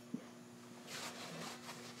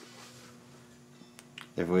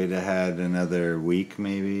 If we'd have had another week,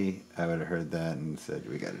 maybe, I would have heard that and said,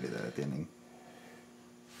 we got to do that at the ending.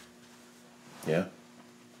 Yeah.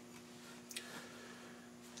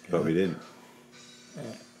 But we didn't.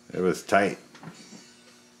 It was tight.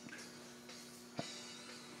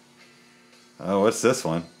 Oh, what's this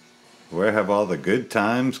one? Where have all the good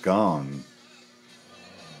times gone?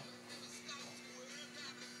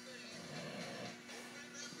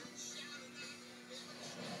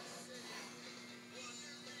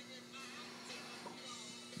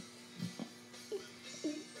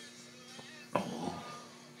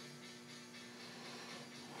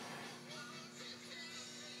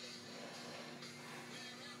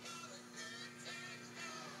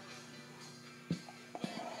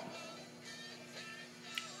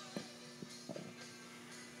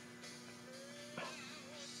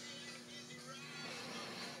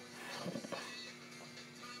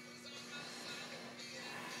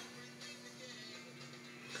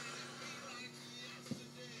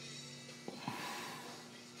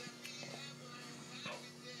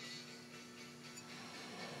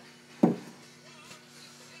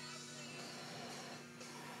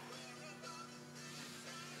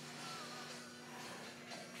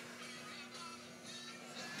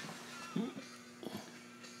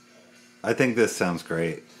 I think this sounds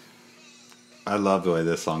great. I love the way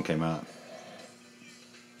this song came out.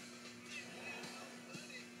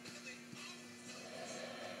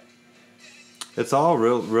 It's all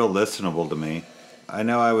real listenable to me. I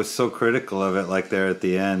know I was so critical of it like there at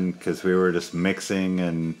the end because we were just mixing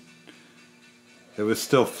and it was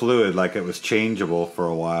still fluid, like it was changeable for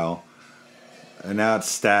a while. And now it's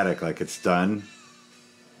static, like it's done.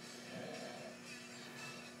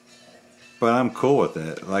 But I'm cool with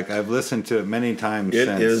it. Like I've listened to it many times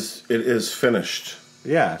since. It is finished.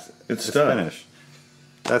 Yeah, it's done. Finished.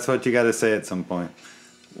 That's what you got to say at some point.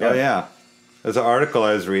 Yeah. Oh yeah, there's an article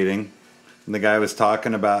I was reading, and the guy was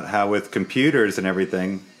talking about how with computers and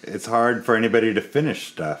everything, it's hard for anybody to finish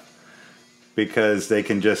stuff because they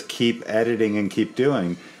can just keep editing and keep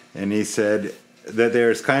doing. And he said that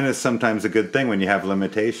there's kind of sometimes a good thing when you have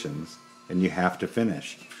limitations and you have to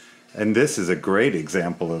finish. And this is a great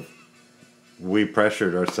example of we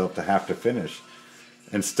pressured ourselves to have to finish.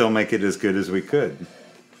 and still make it as good as we could.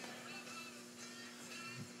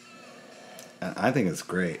 And I think it's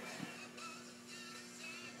great.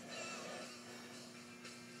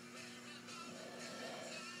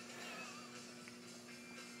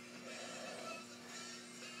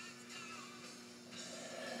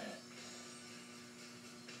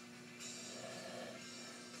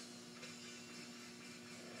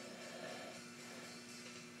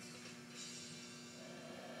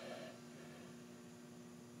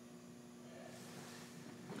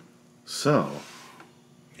 So,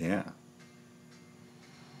 yeah.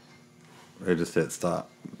 I just hit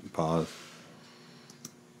stop, pause.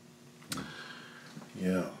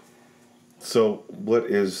 Yeah. So, what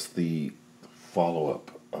is the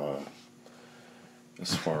follow-up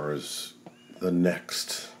as far as the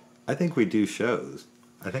next? I think we do shows.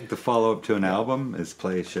 I think the follow-up to an album is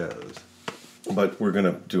play shows. But we're going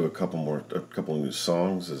to do a couple of new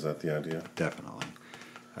songs. Is that the idea? Definitely.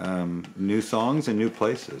 New songs and new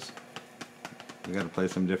places. We got to play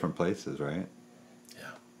some different places, right? Yeah.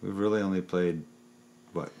 We've really only played,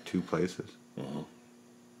 2 places? Mm-hmm.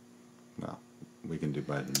 Well, we can do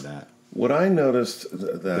better than that. What I noticed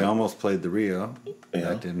that... We almost played the Rio. Yeah.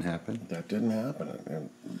 That didn't happen. That didn't happen. And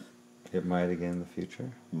it might again in the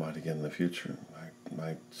future. Might again in the future.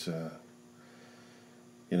 Might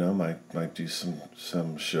do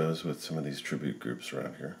some shows with some of these tribute groups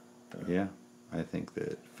around here. Yeah. I think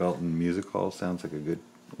that Felton Music Hall sounds like a good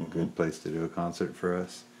place to do a concert for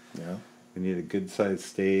us. Yeah. We need a good-sized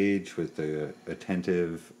stage with a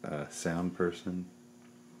attentive sound person.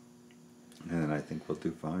 And then I think we'll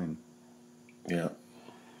do fine. Yeah.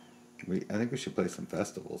 I think we should play some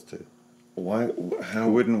festivals too. Why? How?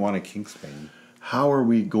 We wouldn't want a Kingspan. How are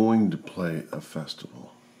we going to play a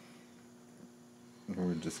festival?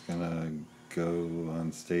 We're just gonna go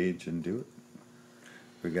on stage and do it.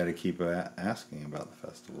 We got to keep asking about the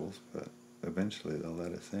festivals, but eventually they'll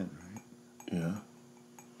let us in, right? Yeah.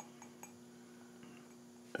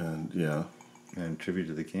 And yeah. And Tribute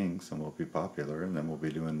to the Kings, and we'll be popular, and then we'll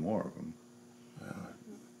be doing more of them.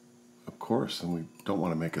 Of course, and we don't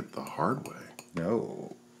want to make it the hard way.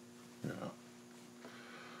 No. Yeah.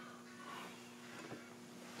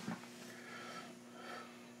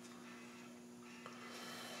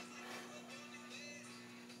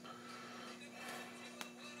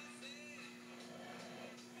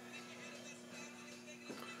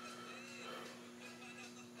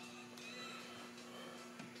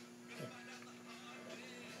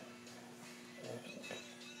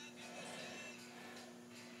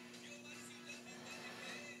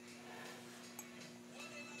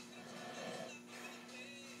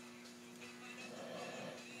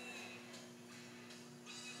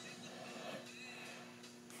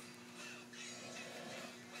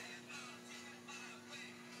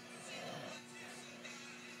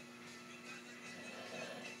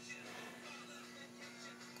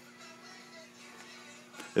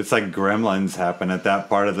 'It's like Gremlins happen at that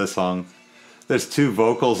part of the song. There's 2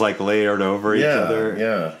 vocals like layered over each other.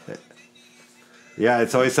 Yeah. Yeah,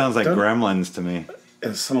 it always sounds like Gremlins to me.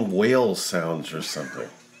 It's some whale sounds or something.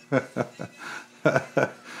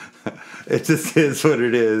 It just is what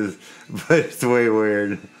it is, but it's way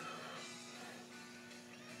weird.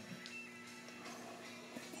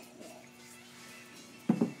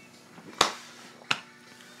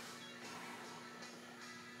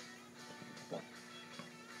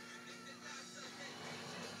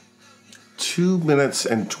 Two minutes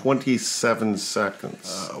and 27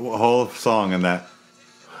 seconds. A whole song in that.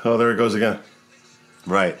 Oh, there it goes again.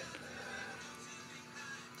 Right.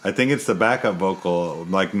 I think it's the backup vocal,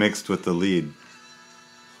 like mixed with the lead.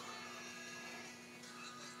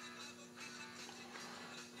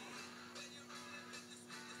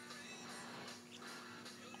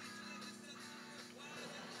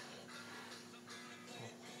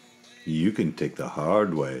 You can take the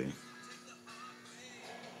hard way.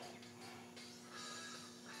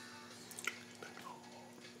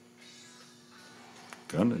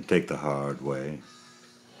 Gonna take the hard way.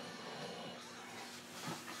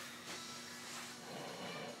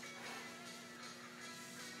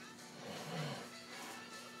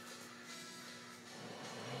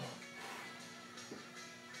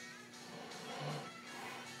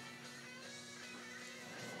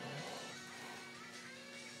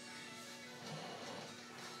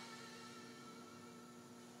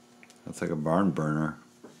 That's like a barn burner.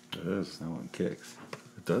 It is. That one kicks.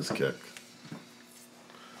 It does kick.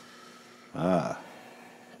 Ah.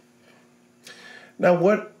 Now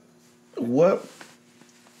what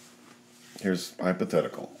here's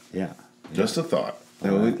hypothetical. Yeah. Just a thought.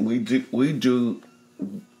 And we do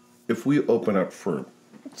if we open up for,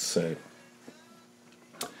 say,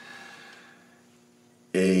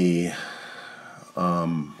 a,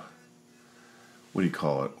 what do you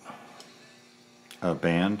call it? A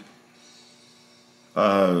band?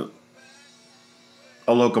 A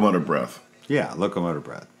locomotive breath. Yeah, locomotive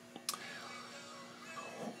breath.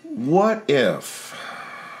 What if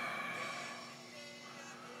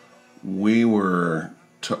we were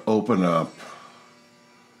to open up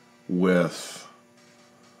with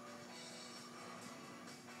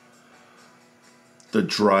the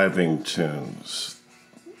driving tunes?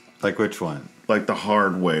 Like which one? Like the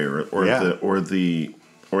hard way or Yeah.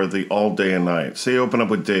 the all day and night. Say you open up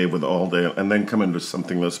with Dave with all day and then come into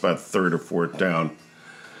something that's about third or fourth down.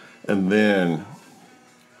 And then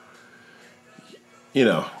get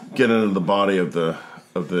into the body of the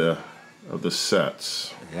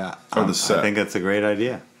sets. Yeah. Or the set. I think that's a great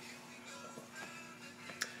idea.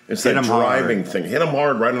 It's Hit that 'em driving hard. thing. Hit them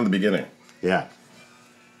hard right in the beginning. Yeah.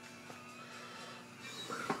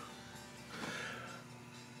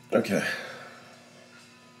 Okay.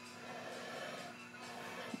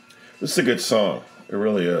 This is a good song. It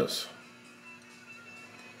really is.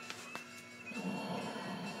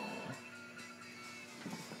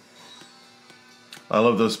 I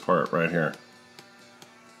love this part right here.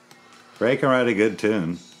 Ray can write a good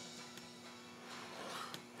tune.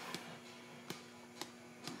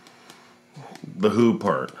 The Who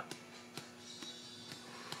part.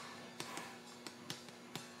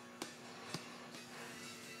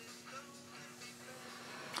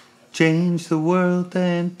 Change the world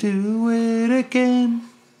and do it again.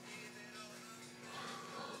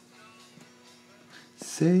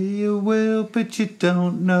 Say you will, but you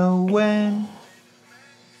don't know when.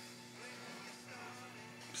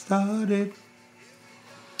 Start it.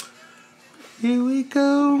 Here we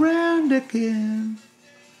go round again.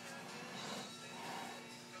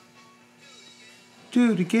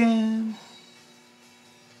 Do it again.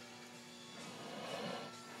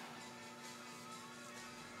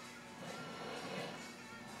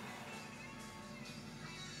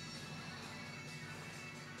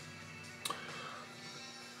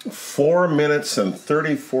 Four minutes and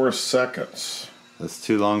 34 seconds. That's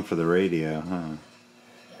too long for the radio, huh?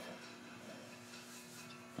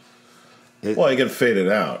 Well, you can fade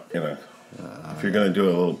it out, if you're going to do a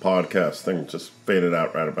little podcast thing, just fade it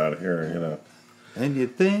out right about here, And you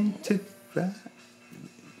think to that.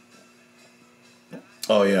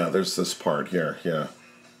 Oh, yeah, there's this part here, yeah.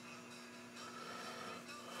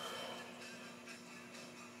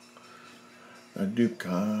 A new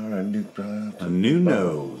car, a new drive. A new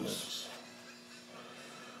nose.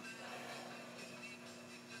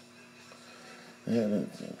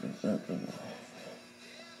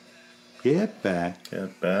 Get back.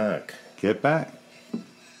 Get back. Get back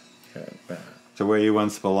Get back. to where you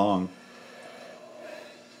once belonged.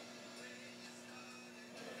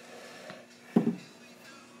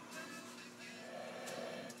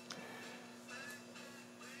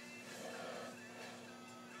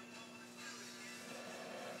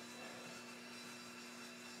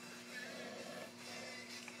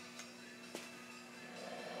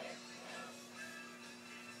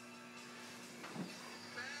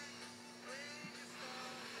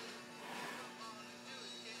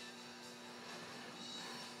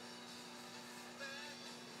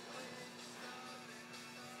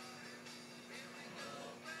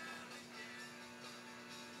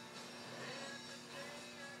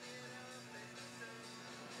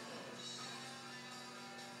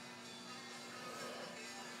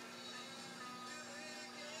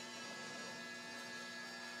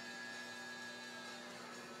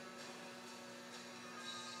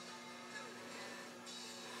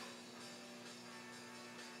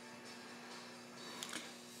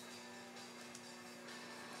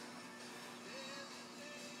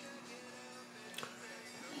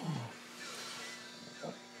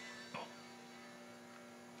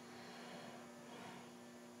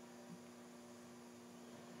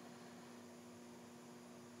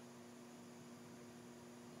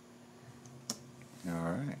 All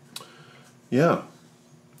right. Yeah.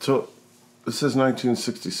 So, this says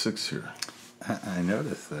 1966 here. I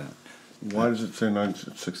noticed that. Why does it say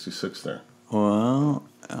 1966 there? Well,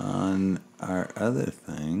 on our other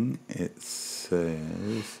thing, it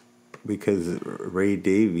says because Ray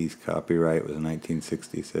Davies' copyright was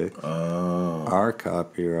 1966. Oh. Our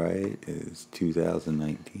copyright is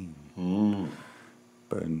 2019. Mm.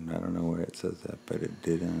 But I don't know where it says that, but it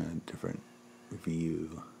did in a different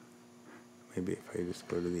view. Maybe if I just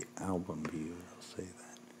go to the album view, it'll say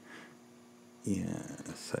that.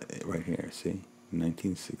 Yeah, so right here, see?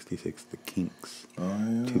 1966, The Kinks. Oh,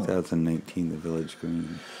 yeah. 2019, The Village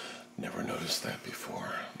Green. Never noticed that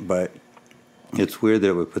before. But It's weird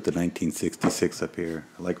that we put the 1966 up here.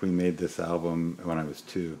 Like we made this album when I was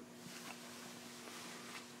 2.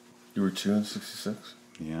 You were 2 in 66?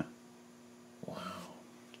 Yeah. Wow.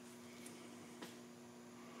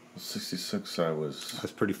 66, I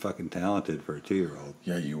was pretty fucking talented for a 2-year-old.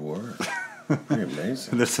 Yeah, you were. Pretty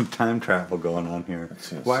amazing. There's some time travel going on here.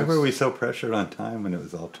 Why were we so pressured on time when it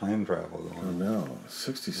was all time travel going on? I know.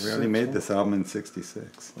 66. We already made this album in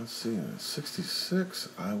 66. Let's see. 66,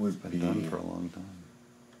 I would Been done for a long time.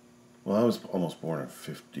 Well, I was almost born in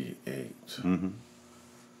 58. Mm-hmm.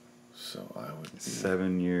 So I would be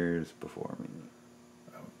 7 years before me.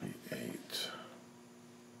 I would be 8.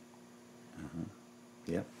 Uh-huh.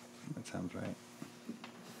 Yep, that sounds right.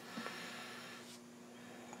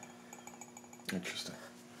 Interesting.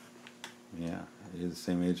 Yeah, he's the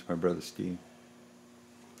same age as my brother Steve.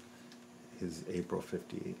 He's April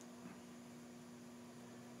 58.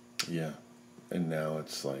 Yeah, and now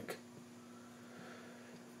it's like,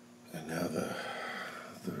 and now the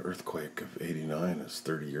earthquake of '89 is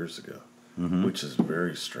 30 years ago, which is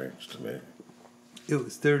very strange to me. It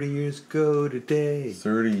was 30 years ago today.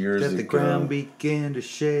 30 years ago. That the ground began to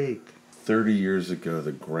shake. 30 years ago,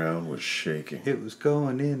 the ground was shaking. It was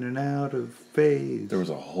going in and out of phase. There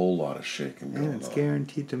was a whole lot of shaking going on. And it's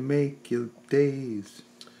guaranteed to make your days.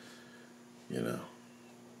 You know,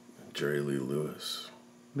 Jerry Lee Lewis.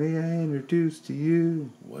 May I introduce to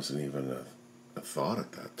you? Wasn't even a thought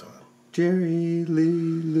at that time. Jerry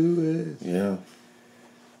Lee Lewis. Yeah.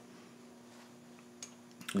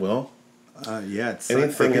 Well. Yeah. It's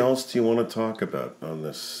anything else do you want to talk about on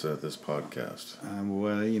this this podcast?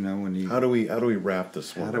 Well, you know, when you how do we wrap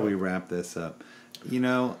this one? How do we wrap this up? You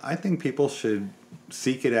know, I think people should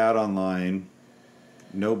seek it out online.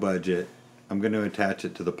 No budget. I'm going to attach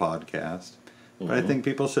it to the podcast, but I think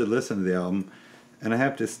people should listen to the album. And I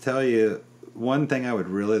have to tell you, one thing I would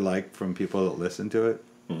really like from people that listen to it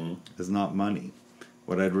is not money.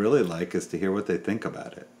 What I'd really like is to hear what they think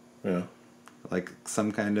about it. Yeah. Like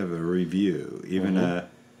some kind of a review, even a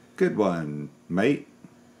good one, mate,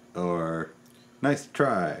 or nice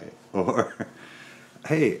try, or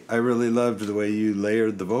hey, I really loved the way you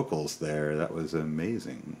layered the vocals there. That was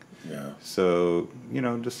amazing. Yeah. So, you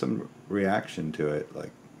know, just some reaction to it.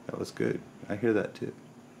 Like, that was good. I hear that too.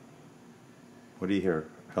 What do you hear?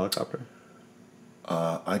 Helicopter?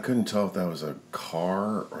 I couldn't tell if that was a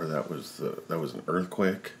car or that was an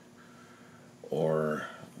earthquake, or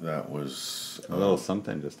that was a little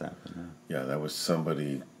something just happened. Yeah, that was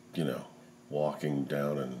somebody, you know, walking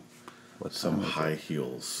down in some high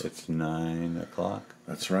heels. It's 9 o'clock.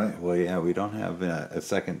 That's right. Well, yeah, we don't have a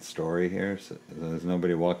second story here, so there's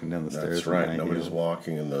nobody walking down the stairs. That's right. Nobody's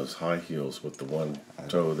walking in those high heels with the one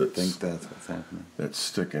toe I think that's what's happening. That's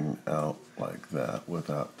sticking out like that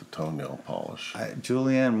without the toenail polish.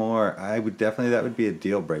 Julianne Moore, that would be a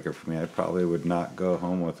deal breaker for me. I probably would not go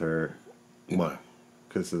home with her. Why?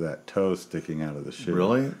 Because of that toe sticking out of the shoe.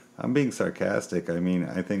 Really? I'm being sarcastic. I mean,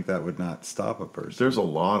 I think that would not stop a person. There's a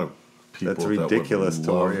lot of people that's ridiculous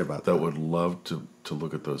to worry about that would love to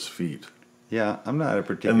look at those feet. Yeah, I'm not a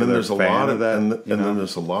particular and then there's fan a lot of that. And then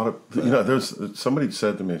there's a lot of, you know, there's somebody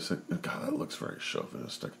said to me, God, that looks very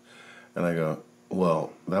chauvinistic. And I go,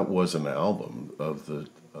 well, that was an album of the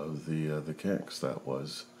Kinks. That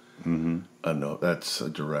was that's a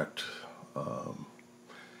direct.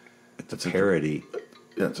 It's a parody.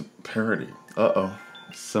 Yeah, it's a parody. Uh-oh.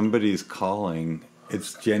 Somebody's calling.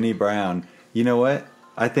 It's Jenny Brown. You know what?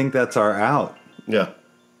 I think that's our out. Yeah.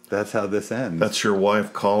 That's how this ends. That's your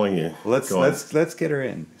wife calling you. Let's get her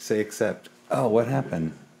in. Say accept. Oh, what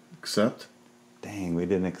happened? Accept? Dang, we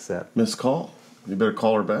didn't accept. Missed call. You better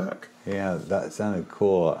call her back. Yeah, that sounded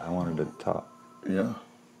cool. I wanted to talk. Yeah.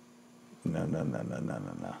 No. No.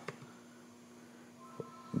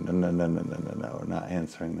 We're not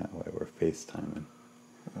answering that way. We're FaceTiming.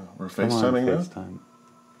 We're FaceTiming now? FaceTime.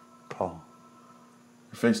 Call.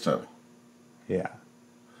 We're FaceTiming? Yeah.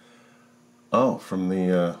 Oh, from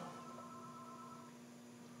the...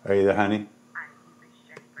 Are you there, honey?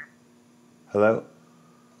 Hello?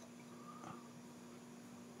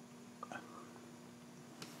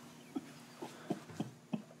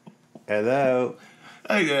 Hello?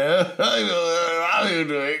 Hi there. How are you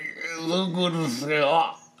doing? So good to see you.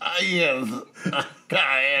 Yes.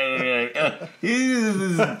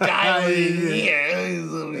 This guy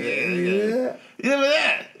here.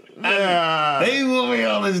 They put me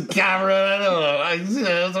on this camera and I don't know. I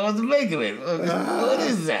don't know what to make of it. What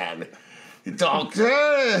is that?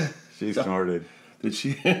 Doctor? She snorted. Did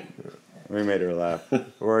she? We made her laugh.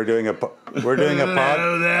 We're doing a pod.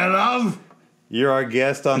 You're our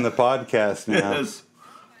guest on the podcast now. Yes.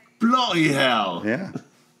 Bloody hell. Yeah.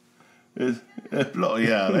 Is there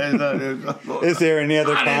any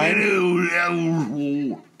other kind?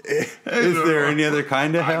 Is there any other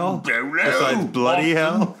kind of hell besides bloody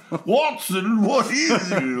hell? Watson, what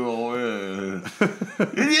is it?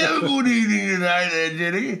 Did you have a good evening tonight,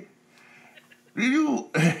 Jenny? Did you?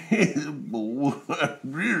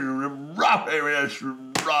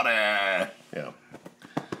 Yeah.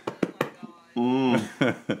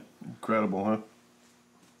 Incredible, huh?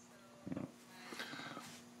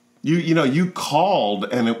 You called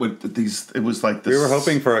and it was like this. We were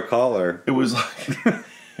hoping for a caller. It was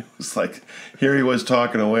like here he was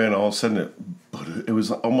talking away, and all of a sudden it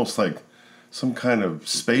was almost like some kind of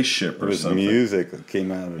spaceship or something. It was music that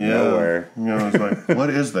came out of nowhere. I was like, what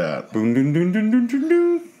is that? Boom, dun, dun, dun, dun, dun,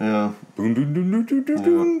 dun. Yeah. Boom, dun, dun, dun, dun, dun,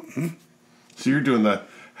 dun. So you're doing the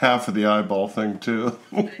half of the eyeball thing too.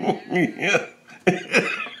 Yeah.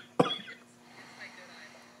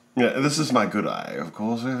 Yeah, this is my good eye, of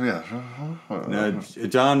course. Yeah. No,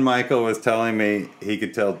 John Michael was telling me he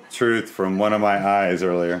could tell truth from one of my eyes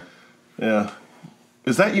earlier. Yeah.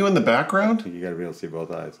 Is that you in the background? You gotta be able to see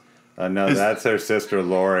both eyes. No, that's her sister,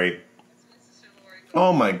 Lori.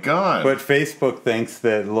 Oh my God. But Facebook thinks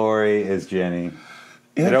that Lori is Jenny.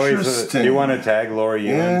 Interesting. Do you want to tag Lori?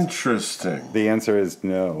 Interesting. The answer is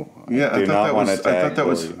no. Yeah, I thought that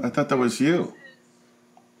was you.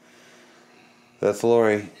 That's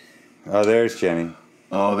Lori. Oh, there's Jenny.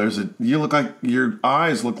 Oh, your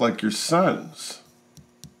eyes look like your son's.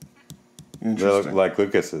 They look like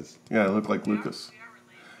Lucas's. Yeah, they look like Lucas.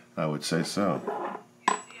 I would say so.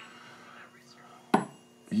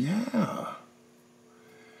 Yeah. That's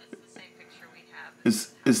the same picture we have.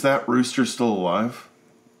 Is that rooster still alive?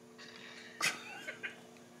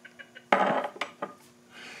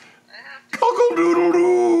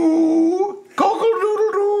 Cockle-doodle-doo!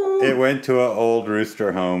 Cockle-doodle-doo! It went to an old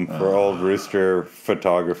rooster home for old rooster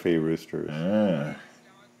photography roosters.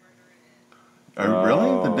 Really?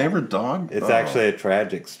 The neighbor dog? It's actually a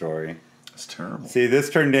tragic story. It's terrible. See, this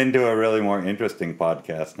turned into a really more interesting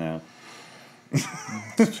podcast now.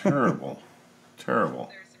 It's terrible. Terrible.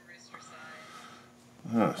 There's some rooster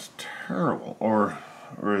side. That's terrible. Or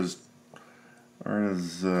as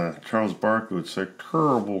Charles Barkley would say,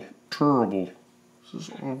 terrible, terrible. This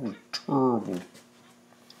is all terrible.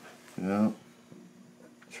 Yeah.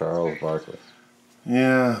 Charles Barkley.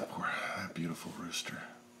 Yeah, poor that beautiful rooster.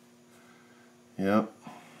 Yep.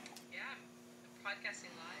 Yeah,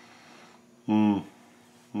 podcasting live.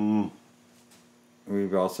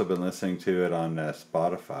 We've also been listening to it on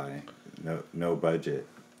Spotify. No budget.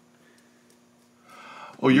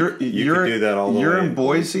 Oh, you're could do that all the you're way in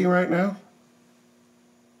Boise right now?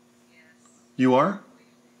 Yes. You are?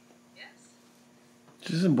 Yes.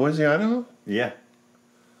 She's in Boise, Idaho? Yeah.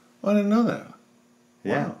 Oh, I didn't know that.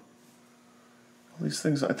 Yeah. Wow. All these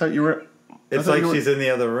things. I thought you were. It's like she's in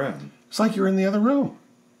the other room. It's like you're in the other room.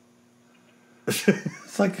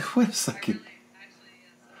 It's like, wait a second. Actually,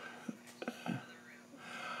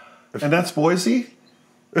 yes. And that's Boise?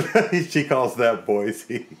 She calls that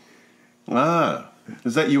Boise. Ah.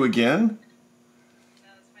 Is that you again? No,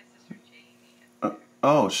 it's my sister Jamie.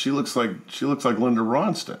 Oh, she looks like Linda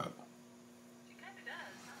Ronstadt. She kind of does,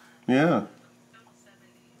 huh? Yeah. Total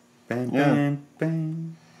 70s. Bang, Yeah. bang,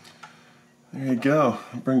 bang. There you go.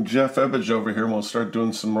 Bring Jeff Ebbage over here and we'll start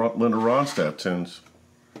doing some Linda Ronstadt tunes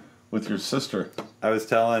with your sister. I was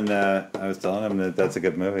telling him that that's a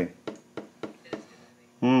good movie. It is a good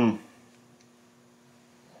movie.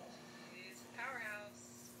 She's a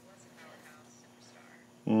powerhouse. Was a powerhouse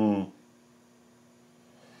superstar.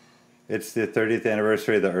 It's the 30th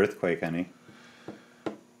anniversary of the earthquake, honey.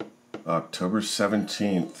 October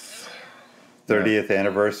 17th. 30th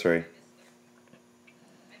anniversary. I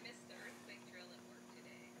missed the earthquake drill at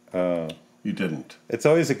work today. You didn't. It's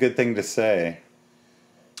always a good thing to say.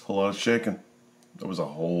 A whole lot of shaking. There was a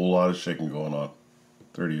whole lot of shaking going on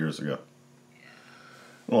 30 years ago.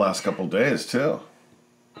 In the last couple of days, too. On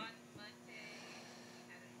Monday,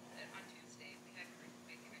 on Tuesday, we had an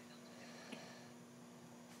earthquake and I felt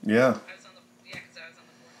it. Yeah. I was on the 4th floor.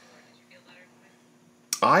 Did you feel that earthquake?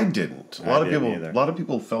 I didn't. A I lot didn't of either. A lot of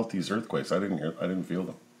people felt these earthquakes. I didn't feel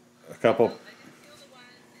them. A couple. I didn't feel the one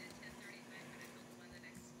at 10:35, but I felt the one the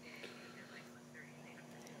next day at like 1:30 in the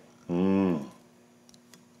afternoon.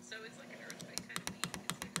 So it's like an earthquake kind of week.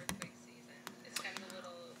 It's like earthquake season. It's kind of a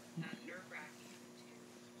little nerve-wracking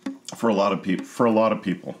too. For a lot of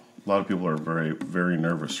people. A lot of people are very, very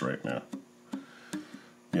nervous right now.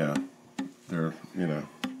 Yeah. They're,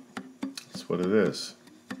 that's what it is.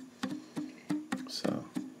 So.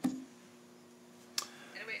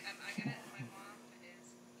 Anyway, my mom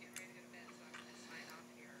is getting ready to go to bed, so I'm going to sign off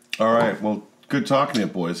here. All right. Well, good talking to you,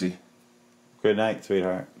 Boise. Good night,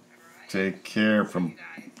 sweetheart. Take care from...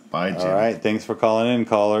 Bye, Jim. All right, thanks for calling in,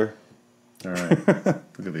 caller. All right.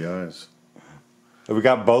 Look at the eyes. We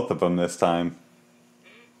got both of them this time.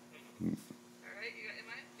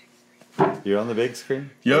 You're on the big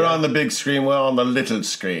screen? You're on the big screen, we're on the little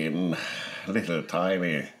screen. Little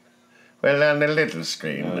tiny. Well, on the little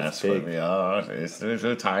screen, No, that's big. what we are. It's a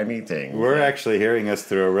little tiny thing. We're actually hearing us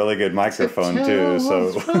through a really good microphone, too.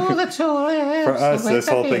 So for us, this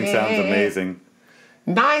whole thing sounds amazing.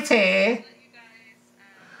 Nighty!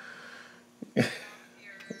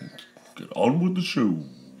 Get on with the show.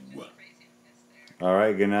 All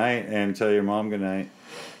right, good night, and tell your mom good night.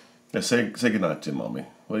 Yeah, say good night to Mommy,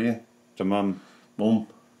 will you? To Mom. Mom.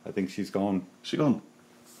 I think she's gone. She gone?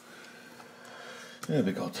 Yeah,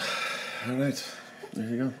 big God. All right, there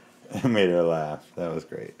you go. I made her laugh. That was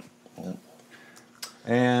great. Yep.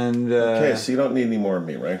 And okay, so you don't need any more of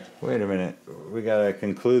me, right? Wait a minute. We gotta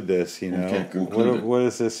conclude this. You know, okay, conclude it. What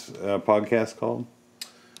is this podcast called?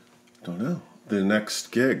 Don't know. The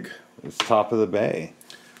next gig. It's Top of the Bay.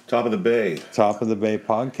 Top of the Bay. Top of the Bay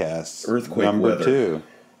podcast. Earthquake number weather. 2.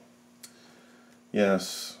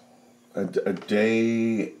 Yes, a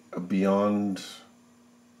day beyond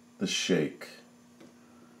the shake.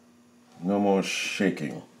 No more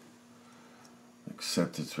shaking.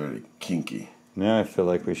 Except it's very kinky. Now I feel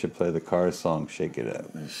like we should play the Cars song, Shake It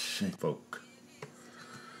Up. The shake folk.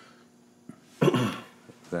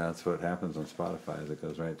 That's what happens on Spotify, is it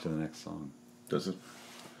goes right to the next song. Does it?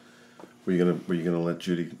 Were you gonna let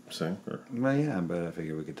Judy sing? Or? Well, yeah, but I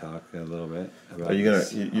figured we could talk a little bit about. You're gonna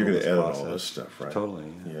edit process. all this stuff, right? Totally.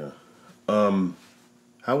 Yeah.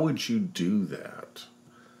 How would you do that?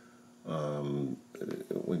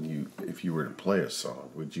 If you were to play a song,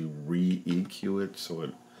 would you re-EQ it so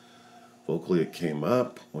it vocally it came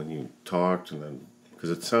up when you talked, and then because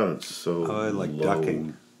it sounded so like low.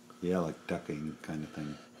 ducking. Yeah, like ducking kind of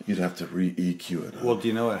thing. You'd have to re-EQ it. Huh? Well, do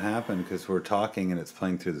you know what happened? Because we're talking and it's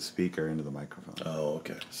playing through the speaker into the microphone. Oh,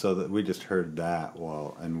 okay. So that we just heard that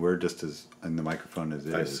and we're just as in the microphone as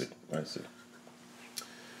it is. I see.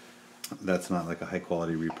 That's not like a high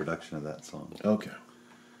quality reproduction of that song. Okay.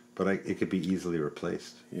 But it could be easily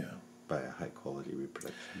replaced. Yeah. By a high quality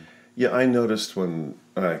reproduction. Yeah, I noticed when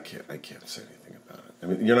I can't say anything about it. I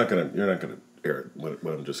mean, you're not gonna air it,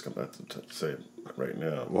 what I'm just about to say right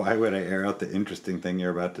now. Why would I air out the interesting thing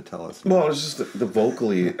you're about to tell us? Well, it's just the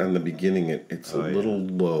vocally and the beginning. It's a little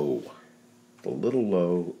low,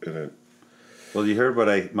 in it. Well, you heard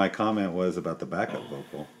what my comment was about the backup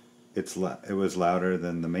vocal. It was louder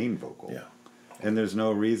than the main vocal. Yeah. And there's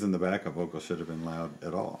no reason the backup vocal should have been loud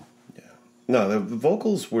at all. Yeah. No, the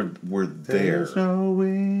vocals were there. There's no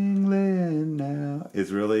England now.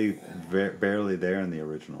 It's really barely there in the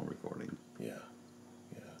original recording. Yeah.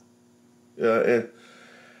 Yeah.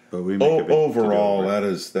 But we make overall, that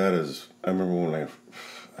is. I remember when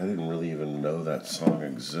I didn't really even know that song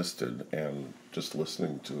existed, and just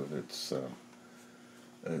listening to it,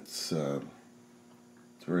 it's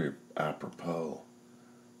very apropos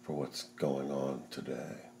for what's going on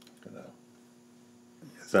today. You know.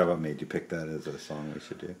 Is that what made you pick that as a song we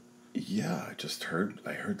should do? Yeah,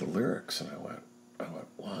 I heard the lyrics, and I went,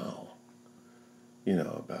 wow. You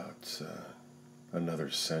know, about another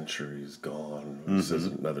century's gone. Mm-hmm. It says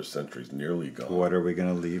another century's nearly gone. What are we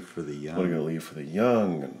going to leave for the young? What are we going to leave for the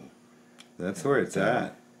young? And that's where it's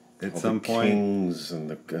at. At some point, kings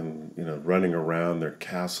and running around, their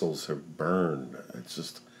castles are burned. It's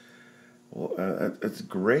just, it's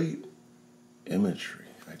great imagery.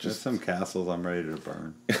 There's some castles I'm ready to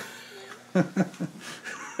burn.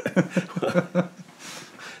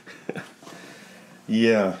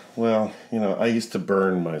 Yeah, well, I used to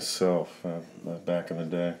burn myself back in the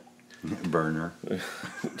day. Burner.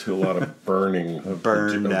 Do a lot of burning of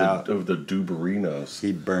the Duberinos.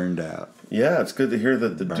 He burned out. Yeah, it's good to hear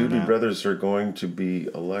that the Doobie Brothers are going to be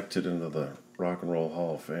elected into the Rock and Roll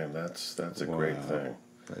Hall of Fame. That's a great thing.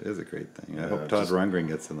 That is a great thing. I hope Todd Rundgren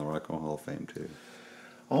gets in the Rock and Roll Hall of Fame too.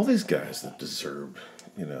 All these guys that deserve,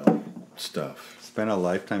 stuff. Spent a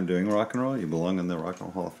lifetime doing rock and roll, you belong in the Rock and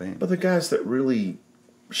Roll Hall of Fame. But the guys that really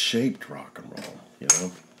shaped rock and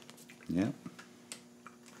roll, Yeah.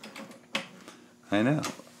 I know.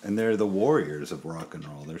 And they're the warriors of rock and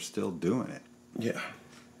roll. They're still doing it. Yeah.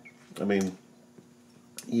 I mean,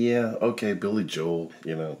 yeah, okay, Billy Joel,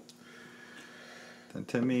 And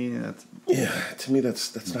to me, that's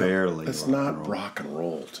barely. That's not rock and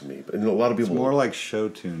roll to me. But a lot of people. It's more like show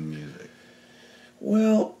tune music.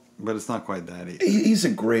 Well, but it's not quite that either. He's a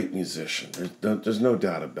great musician. There's no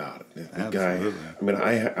doubt about it. The guy. I mean,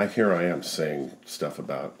 I am saying stuff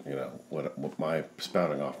about what my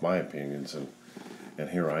spouting off my opinions, and And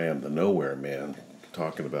here I am, the nowhere man,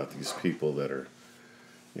 talking about these people that are,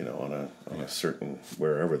 you know, on a certain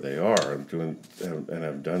wherever they are and doing and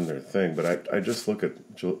have done their thing. But I just look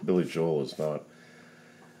at Billy Joel as not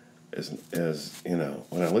as you know,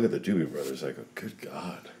 when I look at the Doobie Brothers, I go, good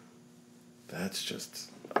God, that's just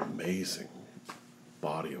amazing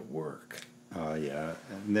body of work. Oh yeah,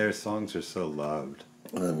 and their songs are so loved.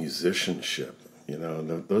 The musicianship, you know,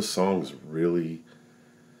 and those songs really,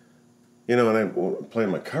 you know, and I play in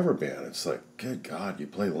my cover band, it's like, good God, you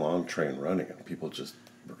play Long Train Running and people just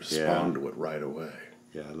respond to it right away.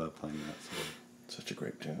 Yeah, I love playing that song. Such a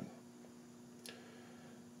great tune.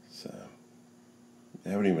 So,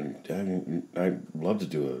 I'd love to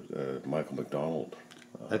do a Michael McDonald.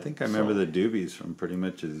 I think I remember the Doobies from pretty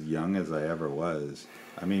much as young as I ever was.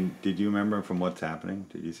 I mean, did you remember him from What's Happening?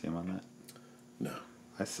 Did you see him on that? No.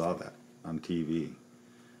 I saw that on TV.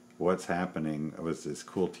 What's Happening was this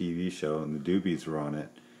cool TV show, and the Doobies were on it,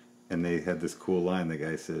 and they had this cool line. The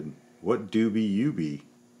guy said, "What doobie you be?"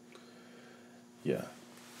 Yeah.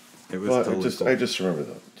 It was totally cool. I just remember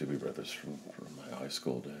the Doobie Brothers from my high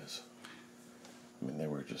school days. I mean, they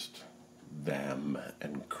were just them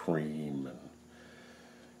and Cream and,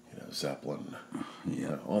 you know, Zeppelin. Yeah. You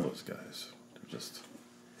know, all those guys. They're just...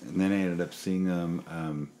 And then I ended up seeing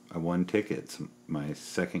them. I won tickets, my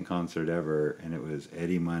second concert ever, and it was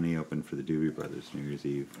Eddie Money opened for the Doobie Brothers New Year's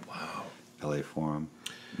Eve. Wow. LA Forum,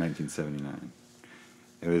 1979.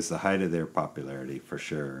 It was the height of their popularity, for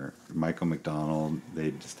sure. Michael McDonald,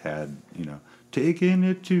 they just had, you know, taking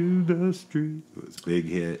it to the street. It was a big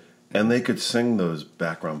hit. And they could sing those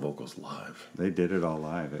background vocals live. They did it all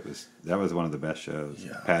live. That was one of the best shows.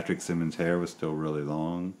 Yeah. Patrick Simmons' hair was still really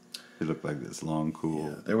long. He looked like this long, cool.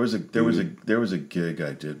 Yeah. There was a gig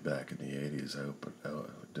I did back in the '80s. I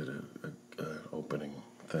did a opening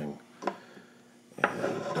thing,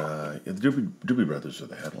 and the Doobie Brothers were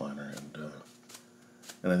the headliner,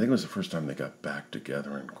 and I think it was the first time they got back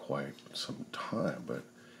together in quite some time. But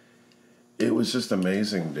it was just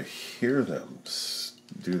amazing to hear them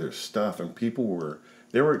do their stuff, and people were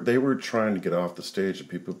trying to get off the stage, and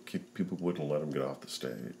people wouldn't let them get off the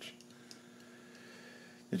stage.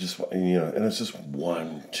 It just, you know, and it's just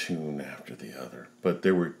one tune after the other, but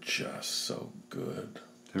they were just so good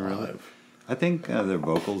live. I think their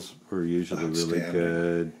vocals were usually really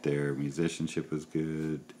good. Their musicianship was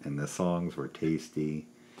good, and the songs were tasty.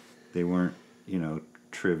 They weren't, you know,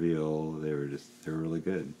 trivial. They were really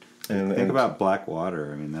good. Think about Black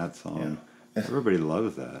Water. I mean, that song. Yeah. Everybody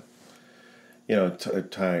loves that. You know,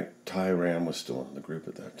 Ty Ram was still in the group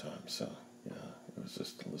at that time, so yeah, it was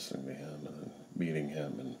just listening to him and then meeting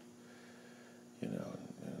him, and you know,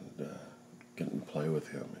 and getting to play with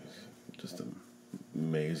him. He's just an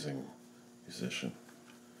amazing musician.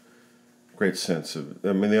 Great sense of.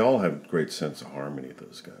 I mean, they all have great sense of harmony.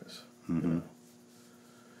 Those guys. Mm-hmm. You know?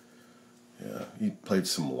 Yeah, he played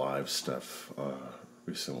some live stuff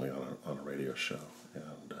recently on a radio show,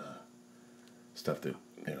 and stuff that,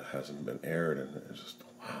 you know, hasn't been aired, and it's just,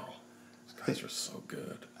 wow, these guys are so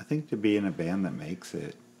good. I think to be in a band that makes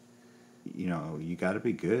it, you know, you got to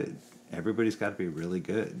be good. Everybody's got to be really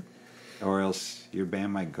good, or else your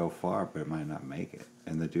band might go far, but it might not make it.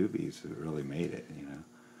 And the Doobies really made it, you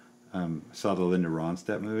know. Saw the Linda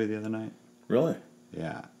Ronstadt movie the other night. Really?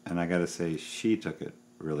 Yeah, and I got to say, she took it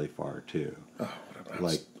really far too. Oh,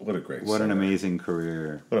 what a great what singer. An amazing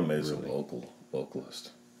career. What an amazing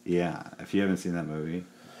vocalist. Yeah, if you haven't seen that movie,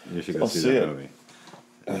 you should go see that movie.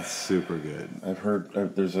 It's super good. I've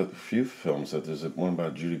heard there's a few films that there's one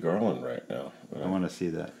about Judy Garland right now. I want to see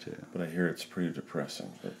that too. But I hear it's pretty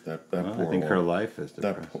depressing. That well, poor I think woman, her life is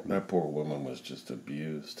depressing. That poor woman was just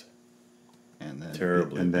abused. And then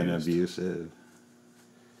terribly and then abused. Abusive.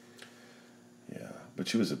 Yeah, but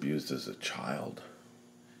she was abused as a child.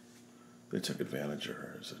 They took advantage of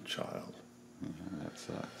her as a child. Yeah, that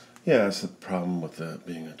sucks. Yeah, that's the problem with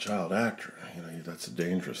being a child actor. You know, that's a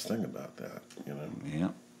dangerous thing about that. You know. Yeah,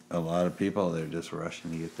 a lot of people, they're just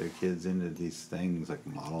rushing to get their kids into these things like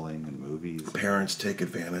modeling and movies. Parents take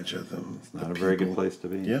advantage of them. It's not a very good place to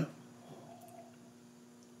be. Yeah.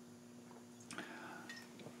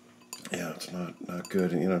 Yeah, it's not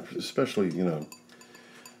good. You know, especially, you know,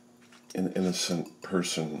 an innocent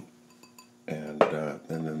person, and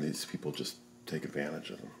then these people just take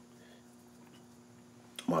advantage of them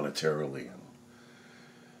monetarily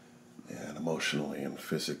and emotionally and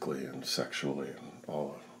physically and sexually and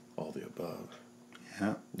all the above.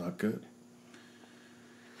 Yeah, not good.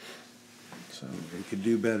 So they could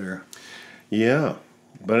do better. Yeah,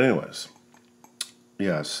 but anyways,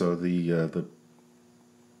 yeah. So the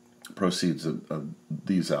proceeds of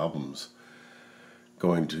these albums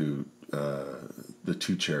going to the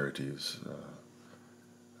two charities.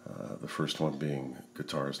 The first one being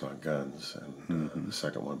Guitars Not Guns, and the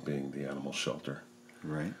second one being the Animal Shelter.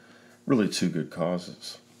 Right. Really two good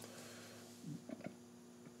causes.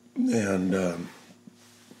 And,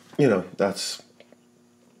 that's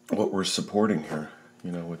what we're supporting here,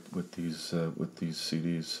 with these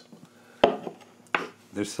CDs.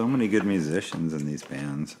 There's so many good musicians in these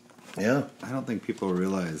bands. Yeah. I don't think people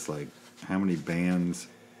realize, like, how many bands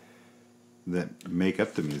that make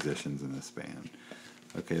up the musicians in this band.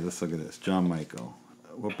 Okay, let's look at this. John Michael.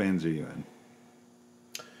 What bands are you in?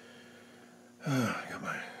 I got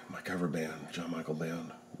my cover band, John Michael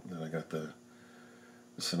Band. Then I got the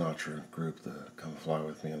Sinatra group, the Come Fly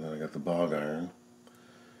With Me. And then I got the Bog Iron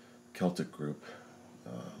Celtic group.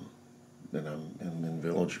 Then I'm in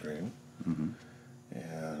Village Green. Mm-hmm.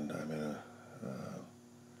 And I'm in a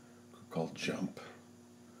group called Jump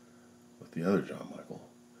with the other John Michael.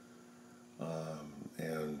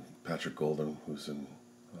 And Patrick Golden, who's in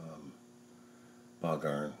Bog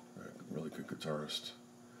Iron, a really good guitarist.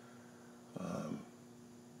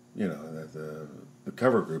 The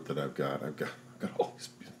cover group that I've got all these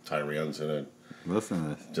Tyrians in it. Listen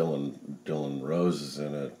to this. Dylan Rose is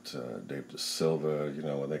in it. Dave De Silva.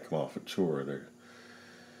 When they come off a tour, they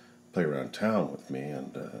play around town with me,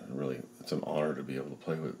 and really, it's an honor to be able to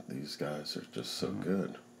play with these guys. They're just so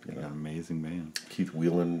good. You got an amazing band. Keith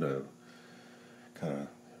Whelan kind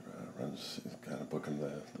of booking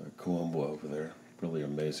the Kuumbwa over there. Really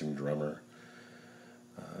amazing drummer.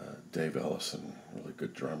 Dave Ellison, really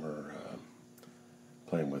good drummer.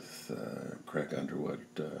 Playing with Craig Underwood,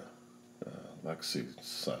 Lexi's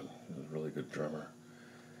son, a really good drummer.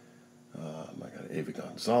 I got Avi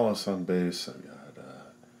Gonzalez on bass.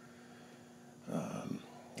 I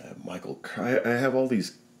have Michael. I have all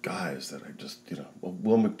these guys that I just,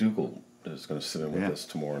 Will McDougall is going to sit in with us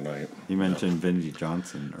tomorrow night. You mentioned Vinnie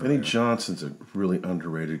Johnson earlier. Vinnie Johnson's a really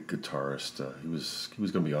underrated guitarist. He was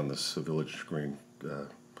going to be on this Village Green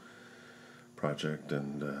project,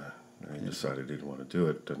 and he decided he didn't want to do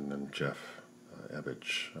it. And then Jeff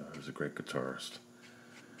Ebbage, who's a great guitarist,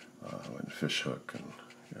 and Fishhook,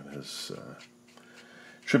 and his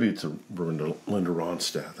tribute to Linda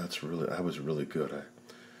Ronstadt. That was really good. I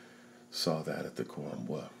saw that at the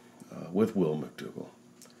Kuumbwa with Will McDougall.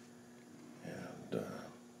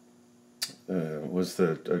 And was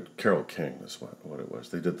the Carole King is what it was.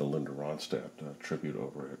 They did the Linda Ronstadt tribute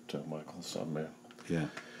over at Michael's Sunman. Yeah.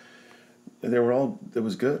 And it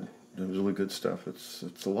was good. It was really good stuff.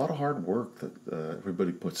 It's a lot of hard work that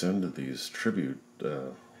everybody puts into these tribute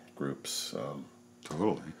groups.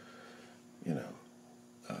 Totally.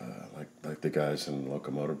 Like the guys in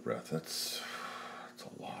Locomotive Breath. That's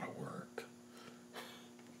a lot of work.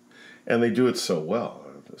 And they do it so well.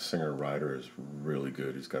 The singer-writer is really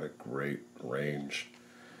good. He's got a great range.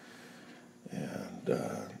 And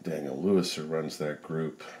Daniel Lewis, who runs that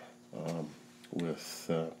group, with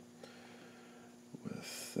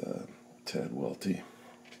Ted Welty,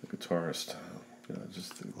 the guitarist.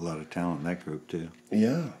 Just a lot of talent in that group too.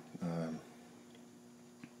 Yeah.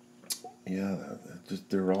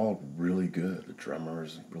 They're all really good. The drummer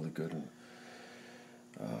is really good, and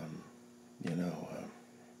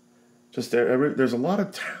there's a lot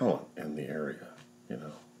of talent in the area.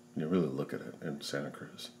 You really look at it in Santa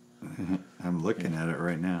Cruz. I'm looking at it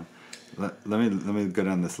right now. Let me go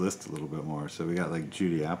down this list a little bit more. So we got like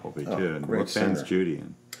Judy Appleby too. And what singer. band's Judy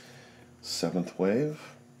in? Seventh Wave.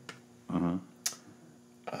 Uh-huh.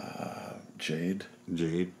 Jade.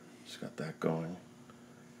 She's got that going.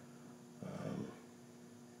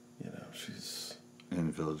 She's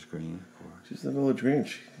in Village Green, of course. She's in Village Green.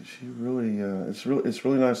 She really it's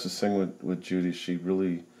really nice to sing with Judy. She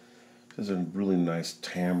has a really nice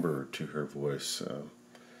timbre to her voice.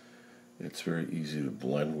 It's very easy to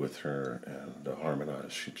blend with her and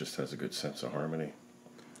harmonize. She just has a good sense of harmony.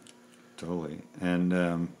 Totally.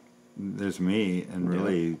 And there's me, and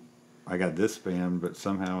really, I got this band, but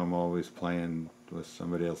somehow I'm always playing with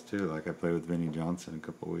somebody else too. Like I played with Vinnie Johnson a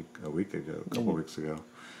couple weeks ago,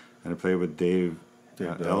 and I played with Dave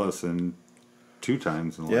Ellison 2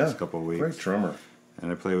 times in the last couple of weeks. Great drummer.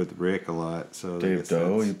 And I play with Rick a lot. So Dave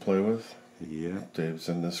Doe, you play with? Yeah. Dave's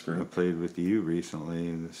in this group. I played with you recently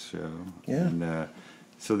in this show. Yeah. And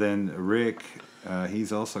so then Rick,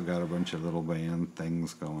 he's also got a bunch of little band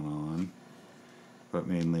things going on, but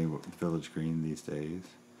mainly Village Green these days.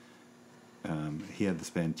 He had this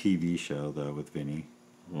band TV show, though, with Vinny,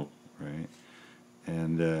 right?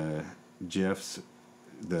 And Jeff's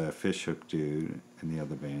the Fishhook dude in the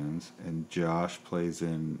other bands, and Josh plays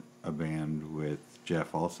in a band with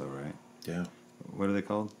Jeff also, right? Yeah. What are they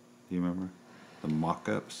called? Do you remember? The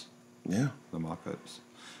Mock-Ups? Yeah. The mock-ups.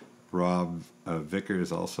 Rob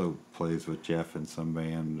Vickers also plays with Jeff in some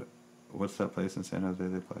band. What's that place in San Jose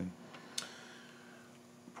they play?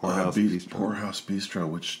 Poorhouse Bistro. Poorhouse Bistro,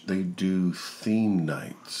 which they do theme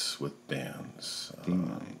nights with bands. Theme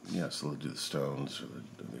nights. Yeah, so they do the Stones or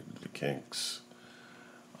the Kinks.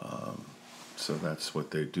 So that's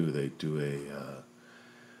what they do. They do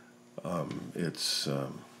it's a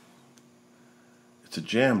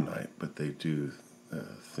jam night, but they do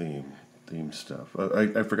theme stuff.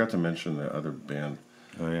 I forgot to mention the other band.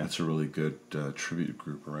 Oh yeah, it's a really good tribute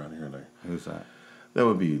group around here. Who's that? That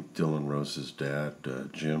would be Dylan Rose's dad,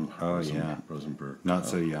 Jim. Yeah, Rosenberg. Not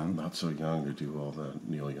So Young. Not So Young to do all the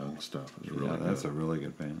Neil Young stuff. It's really that's good. a really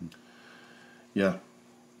good band. Yeah.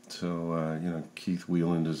 So Keith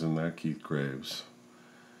Wheeland is in that. Keith Graves.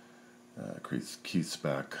 Keith's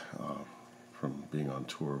back from being on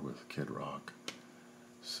tour with Kid Rock.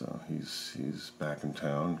 So he's back in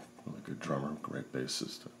town. Really good drummer, great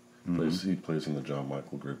bassist. He plays in the John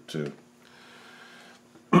Michael group too.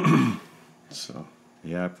 So.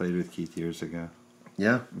 Yeah, I played with Keith years ago.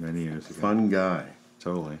 Yeah. Many years ago. Fun guy.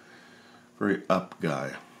 Totally. Very up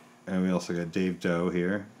guy. And we also got Dave Doe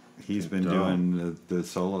here. He's been doing the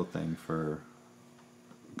solo thing for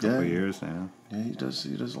a couple of years now. Yeah, he does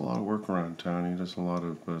a lot of work around town. He does a lot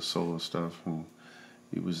of solo stuff, and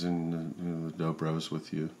he was in the Doe Bros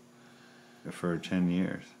with you. For 10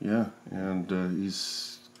 years. Yeah, and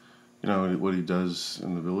he's, what he does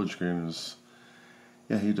in the Village Green is,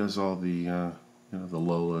 he does all the, the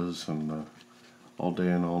Lolas and all day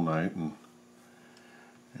and all night,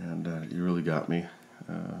 and he really got me.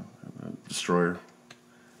 Destroyer,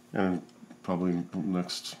 and probably the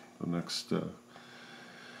next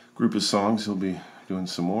group of songs he'll be doing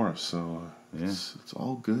some more. So it's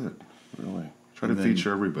all good, really. Try to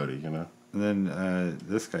feature everybody, And then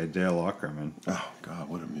this guy, Dale Ackerman. Oh, God,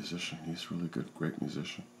 what a musician. He's really good, great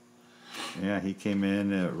musician. Yeah, he came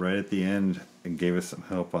in right at the end and gave us some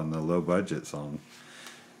help on the low budget song.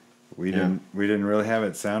 We didn't really have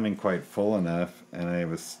it sounding quite full enough, and I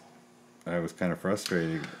was kind of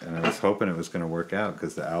frustrated, and I was hoping it was going to work out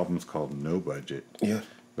because the album's called No Budget. Yeah.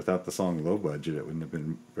 Without the song Low Budget, it wouldn't have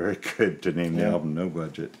been very good to name the album No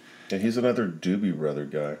Budget. Yeah, he's another Doobie Brother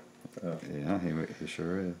guy. Yeah, he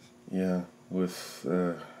sure is. Yeah, with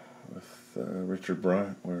Richard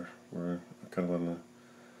Bryant, we're kind of on the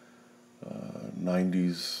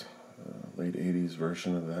 90s, late 80s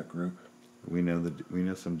version of that group. We know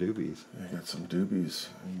some doobies. I got some doobies.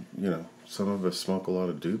 And, some of us smoke a lot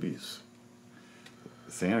of doobies.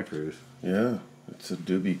 Santa Cruz. Yeah, it's a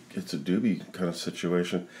doobie kind of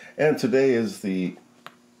situation. And today is the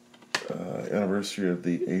anniversary of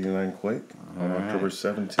the '89 quake on October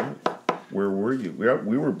 17th. Where were you?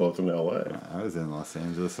 We were both in L.A. I was in Los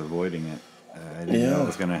Angeles avoiding it. I didn't know it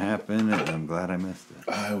was going to happen, and I'm glad I missed it.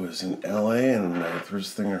 I was in L.A., and the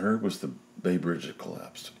first thing I heard was the Bay Bridge had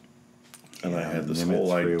collapsed. And I had this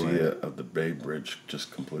whole idea of the Bay Bridge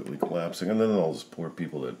just completely collapsing. And then all those poor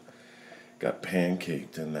people that got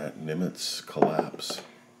pancaked in that Nimitz collapse.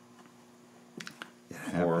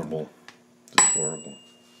 Horrible. Just horrible.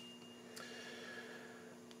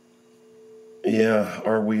 Yeah,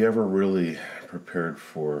 are we ever really prepared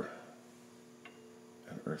for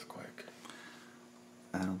an earthquake?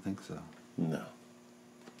 I don't think so. No.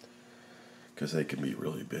 Because they can be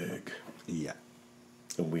really big. Yeah.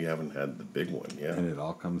 And we haven't had the big one yet. And it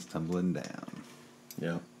all comes tumbling down.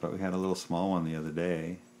 Yeah. But we had a little small one the other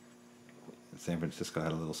day. San Francisco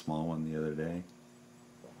had a little small one the other day.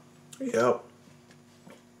 Yep.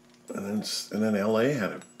 And then L.A.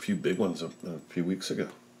 had a few big ones a few weeks ago,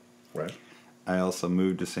 right? I also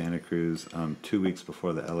moved to Santa Cruz 2 weeks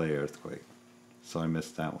before the L.A. earthquake. So I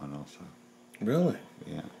missed that one also. Really?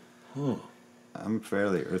 Yeah. Huh. I'm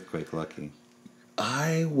fairly earthquake lucky.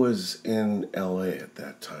 I was in L.A. at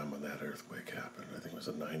that time when that earthquake happened. I think it was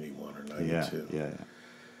a 91 or 92. Yeah.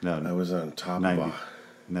 No, I was on top 90, of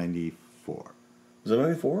 94. Was it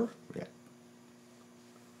 94? Yeah.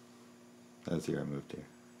 That was the year I moved here.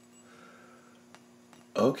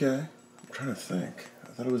 Okay. I'm trying to think. I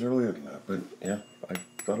thought it was earlier than that, but yeah, I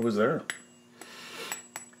thought it was there.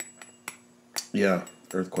 Yeah,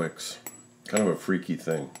 earthquakes. Kind of a freaky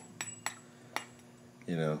thing.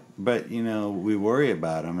 But, we worry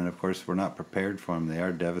about them, and of course we're not prepared for them. They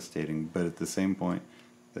are devastating, but at the same point,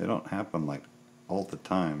 they don't happen like all the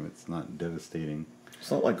time. It's not devastating.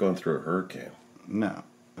 It's not like going through a hurricane. No,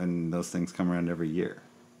 and those things come around every year,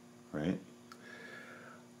 right?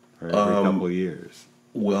 Or every couple of years.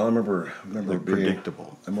 Well, I remember They're being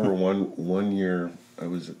predictable. I remember one year I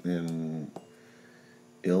was in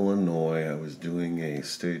Illinois. I was doing a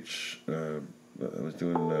stage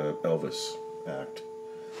Elvis act,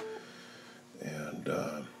 and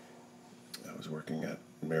I was working at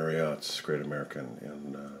Marriott's Great American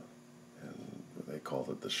and they called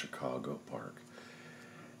it the Chicago Park,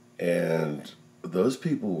 and those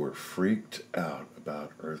people were freaked out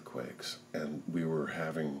about earthquakes, and we were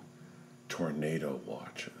having tornado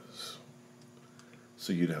watches.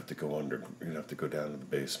 So you'd have to go down to the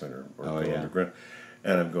basement or go underground.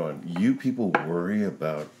 And I'm going, you people worry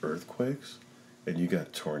about earthquakes, and you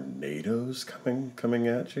got tornadoes coming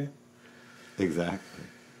at you? Exactly.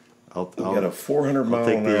 You got a 400 mile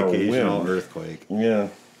take an the hour occasional wind. earthquake. Yeah.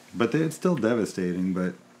 But it's still devastating,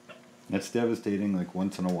 but it's devastating like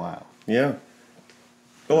once in a while. Yeah.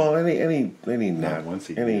 Well, any Not once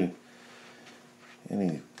a year.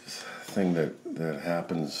 anything that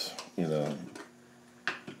happens,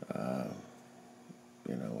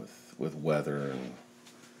 with weather and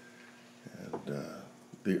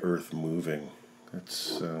the earth moving,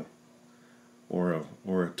 it's or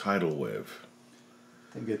a tidal wave.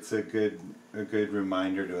 I think it's a good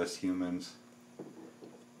reminder to us humans.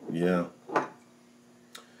 Yeah.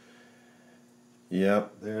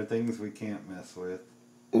 Yep. There are things we can't mess with.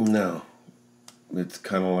 No. It's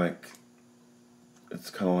kind of like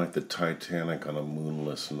the Titanic on a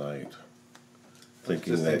moonless night.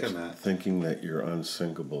 Thinking that you're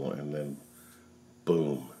unsinkable, and then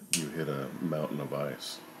boom, you hit a mountain of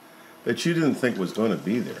ice that you didn't think was going to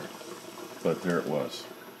be there, but there it was.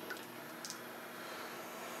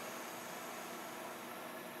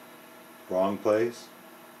 Wrong place,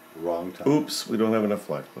 wrong time. Oops, we don't have enough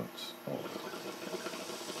lifeboats. Oh.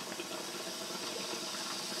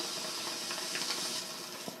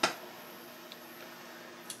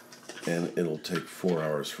 And it'll take 4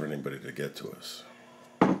 hours for anybody to get to us.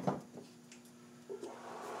 Yeah.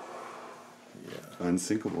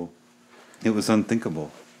 Unsinkable. It was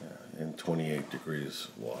unthinkable. Yeah, in 28 degrees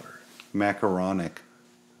water. Macaronic.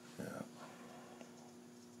 Yeah.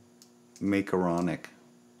 Macaronic.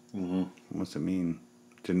 Mm-hmm. What's it mean?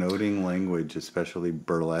 Denoting language, especially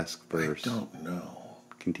burlesque verse. I don't know.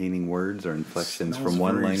 Containing words or inflections from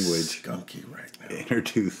one language skunky right now.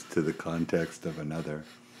 Introduced to the context of another.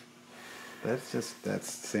 That's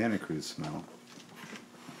Santa Cruz smell.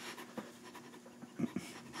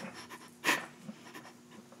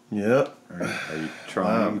 Yep. Are you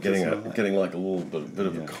trying? I'm getting like a little bit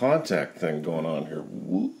of a contact thing going on here.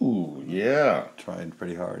 Woo, yeah. Tried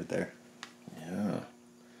pretty hard there. Yeah.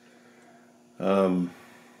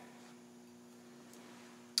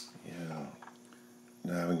 Yeah.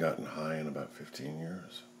 I haven't gotten high in about 15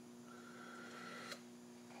 years.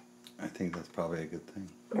 I think that's probably a good thing.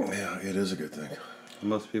 Yeah, it is a good thing.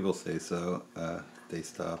 Most people say so. They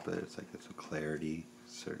stop it. It's like it's a clarity,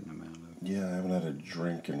 certain amount of. Yeah, I haven't had a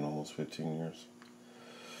drink in almost 15 years.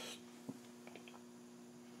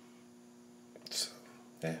 So,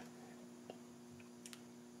 yeah.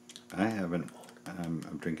 I haven't.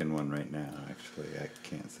 I'm drinking one right now. Actually, I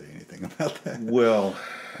can't say anything about that. Well,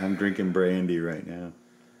 I'm drinking brandy right now.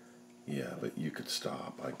 Yeah, but you could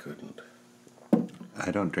stop. I couldn't. I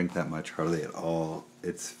don't drink that much, hardly at all.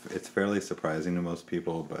 It's fairly surprising to most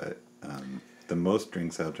people, but the most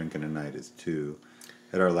drinks I'll drink in a night is 2.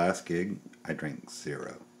 At our last gig, I drank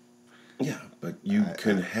 0. Yeah, but you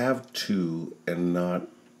can have 2 and not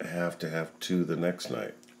have to have 2 the next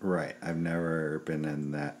night. Right. I've never been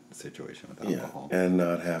in that situation with alcohol. Yeah, and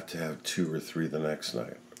not have to have 2 or 3 the next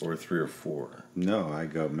night, or 3 or 4. No, I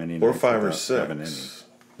go many nights or 5 or without having 6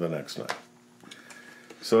 the next night.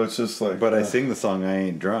 So it's just like... But I sing the song I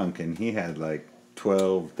Ain't Drunk, and he had like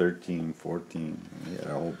 12, 13, 14. He had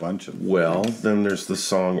a whole bunch of Well, things. then there's the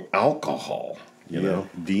song Alcohol, you know?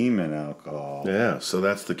 Demon Alcohol. Yeah, so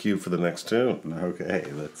that's the cue for the next tune.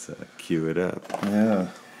 Okay, let's cue it up. Yeah.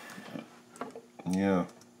 Yeah.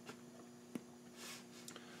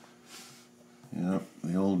 Yeah,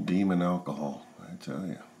 the old Demon Alcohol, I tell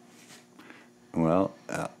you. Well,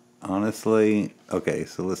 honestly, okay,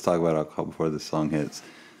 so let's talk about alcohol before the song hits.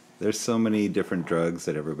 There's so many different drugs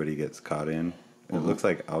that everybody gets caught in. It looks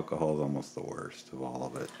like alcohol is almost the worst of all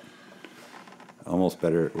of it. Almost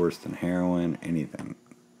worse than heroin, anything.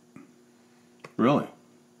 Really?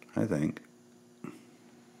 I think.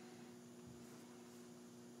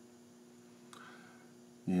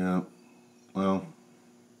 Yeah. Well,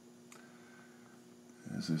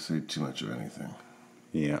 as they say, too much of anything.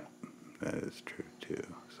 Yeah, that is true too.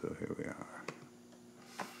 So here we are.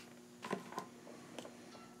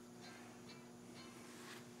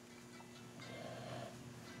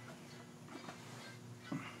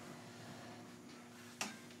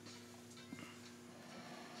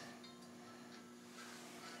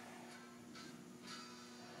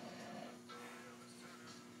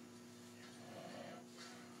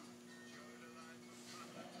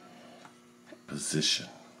 Position.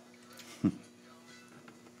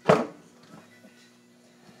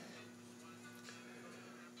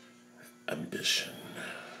 Ambition.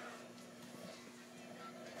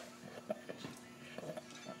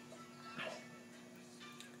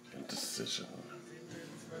 Indecision.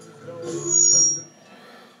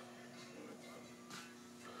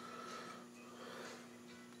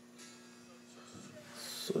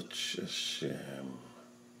 Such a shame.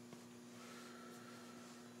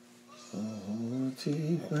 Oh,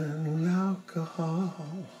 deep in alcohol.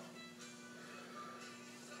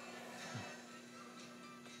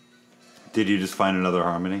 Did you just find another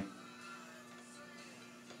harmony?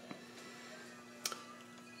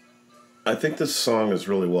 I think this song is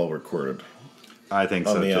really well recorded. I think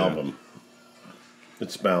so, on the too. album.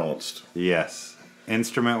 It's balanced. Yes.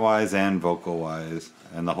 Instrument-wise and vocal-wise,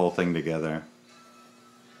 and the whole thing together.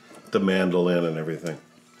 The mandolin and everything.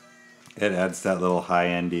 It adds that little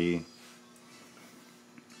high-endy.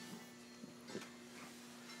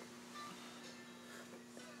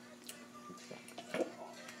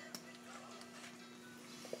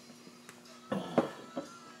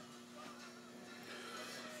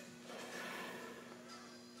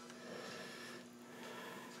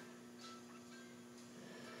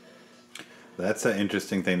 That's an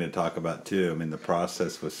interesting thing to talk about, too. I mean, the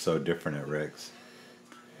process was so different at Rick's,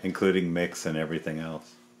 including mix and everything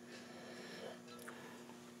else.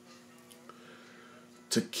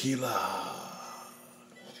 Tequila.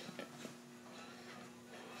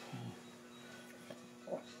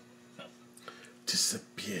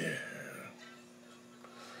 Disappear.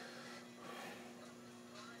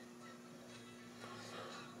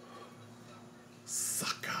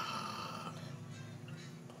 Sucker.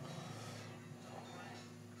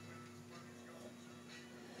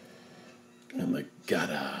 And the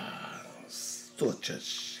gutter. Such a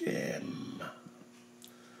shame.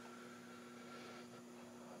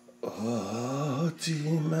 Oh,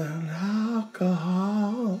 demon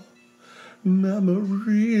alcohol.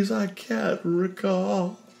 Memories I can't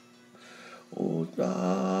recall. Oh,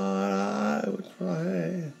 God, I would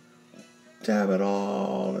try. Damn it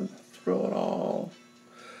all and throw it all.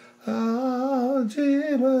 Oh,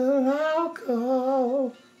 demon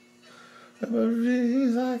alcohol.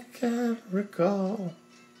 Memories I can't recall.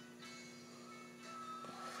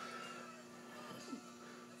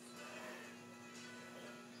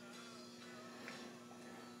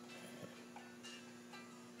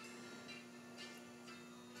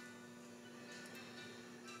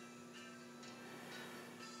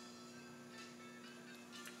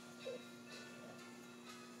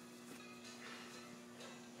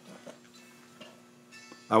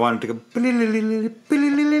 I wanted to go.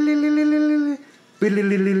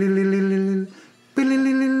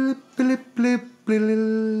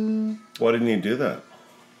 Why didn't you do that?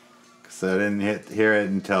 Because I didn't hear it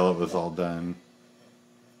until it was all done.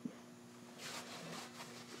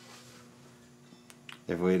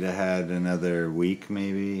 If we'd have had another week,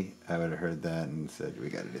 maybe, I would have heard that and said, we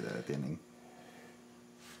got to do that at the ending.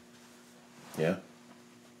 Yeah.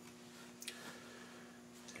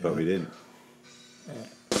 But we didn't.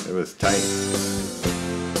 It was tight.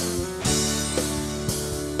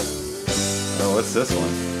 Oh, what's this one?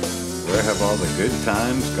 Where have all the good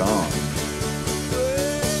times gone?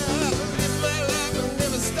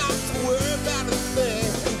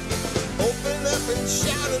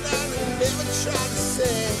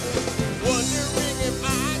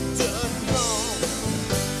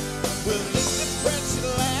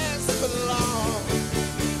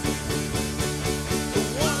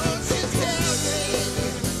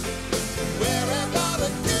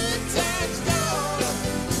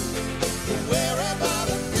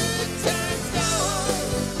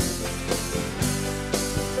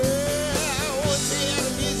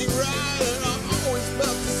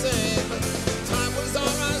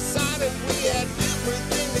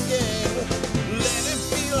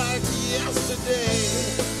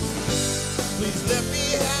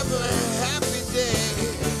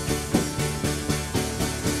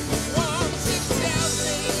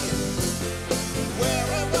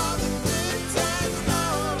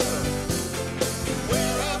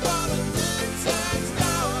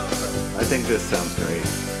 I think this sounds great.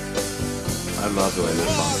 I love the way this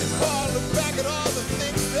song came out.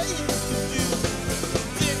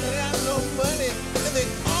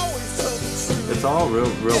 It's all real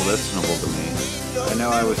listenable to me. I know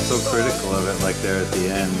I was so critical of it, like there at the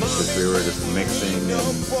end, because we were just mixing and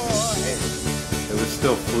it was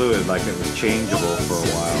still fluid, like it was changeable for a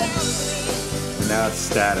while. And now it's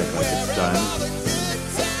static, like it's done.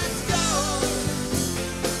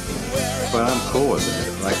 but I'm cool with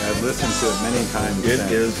it. Like I've listened to it many times.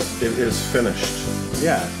 It is finished.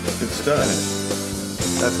 Yeah, It's done.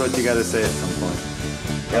 that's what you got to say at some point.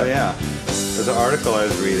 Oh yeah, there's an article I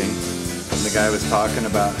was reading, and the guy was talking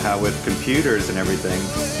about how with computers and everything,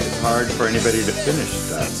 it's hard for anybody to finish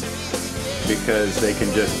stuff because they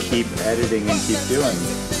can just keep editing and keep doing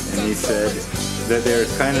it. And he said that there's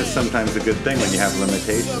kind of sometimes a good thing when you have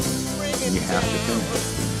limitations and you have to finish.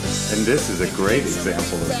 And this is a great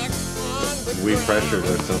example of we pressured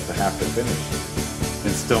ourselves to have to finish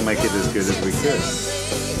and still make it as good as we could.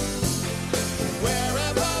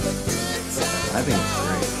 I think it's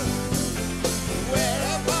great.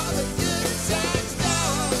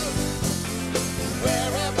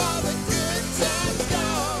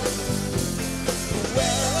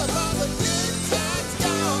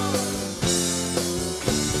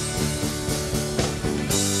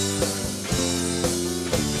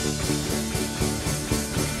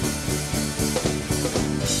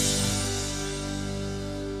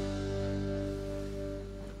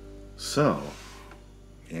 So,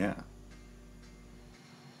 Yeah.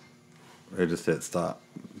 Or just hit stop,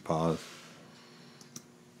 pause.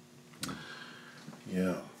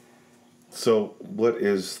 yeah. So, what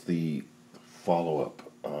is the follow-up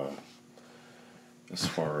as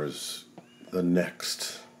far as the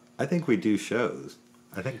next? I think we do shows.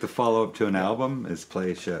 I think the follow-up to an album is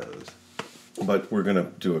play shows. But we're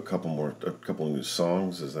gonna do a couple of new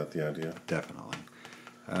songs. Is that the idea? Definitely.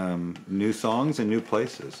 New songs and new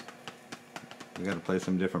places. We got to play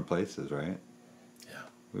some different places, right? Yeah.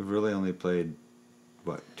 We've really only played,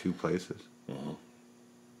 what, 2 places? Mm-hmm.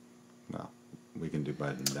 Well, we can do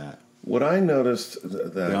better than that. What I noticed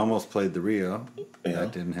that We almost played the Rio. Yeah.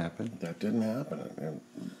 That didn't happen. that didn't happen,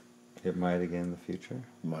 and It might again in the future.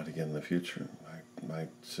 might again in the future. Might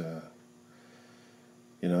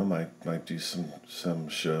do some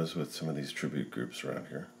shows with some of these tribute groups around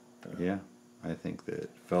here. Yeah, I think that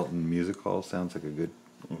Felton Music Hall sounds like a good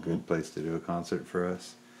place to do a concert for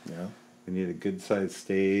us. Yeah. We need a good-sized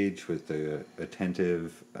stage with a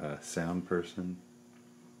attentive sound person,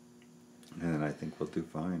 and then I think we'll do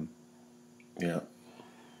fine. Yeah.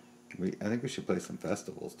 I think we should play some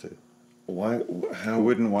festivals too. Why? I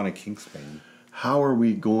wouldn't want a Kingspan. How are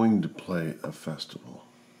we going to play a festival?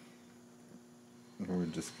 We're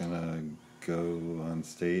just gonna go on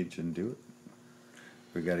stage and do it.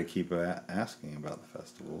 We got to keep asking about the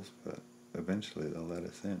festivals, but eventually they'll let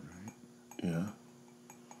us in, right? Yeah.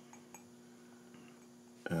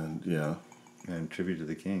 And yeah. And Tribute to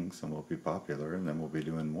the Kings, and we'll be popular, and then we'll be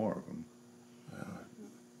doing more of them.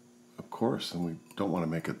 Of course, and we don't want to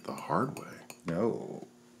make it the hard way. No.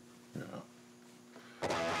 Yeah.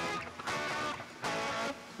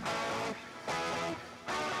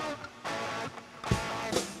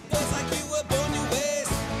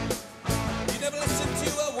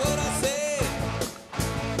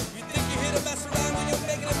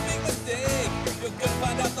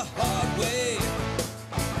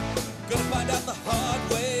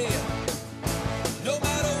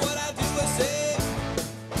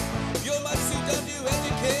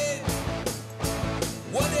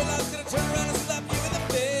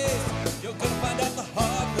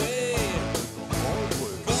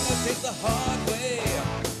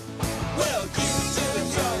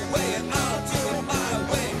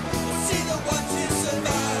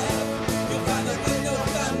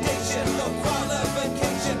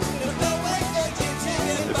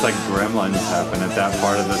 It's like Gremlins happen at that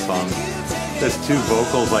part of the song. There's 2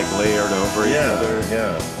 vocals like layered over each other.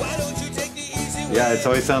 Yeah. Yeah, it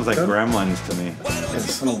always sounds like Gremlins to me.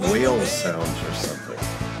 It's some whale sounds or something.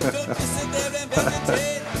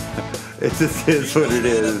 It just is what it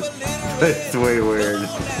is. It's way weird.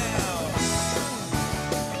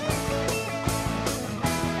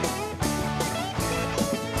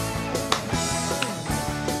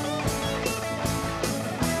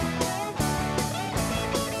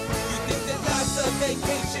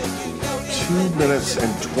 Two minutes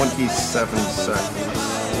and 27 seconds.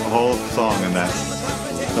 Whole song in that.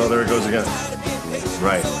 Oh, there it goes again.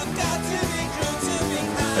 Right.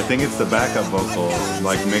 I think it's the backup vocal,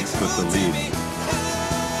 like mixed with the lead.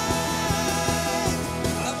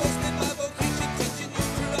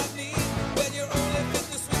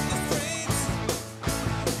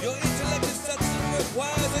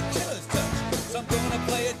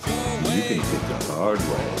 You can take the hard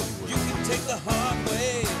way. You can take the hard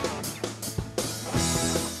way.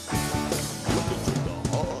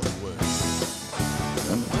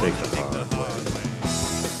 I'm gonna take the hard way.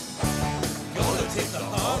 Gonna take the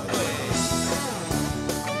hard way.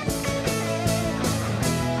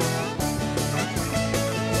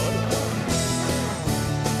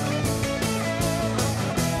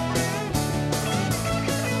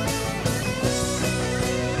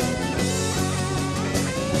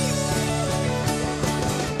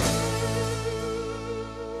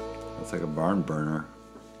 barn burner.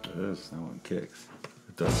 It is. That one kicks.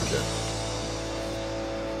 It does kick.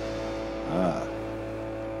 Ah.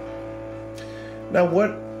 Now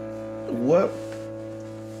what?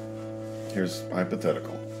 Here's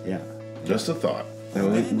hypothetical. Yeah. Just a thought.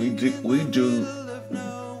 And we do.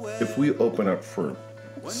 If we open up for,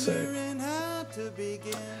 say,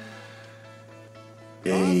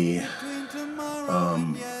 a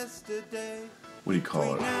what do you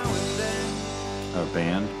call it? A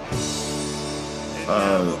band?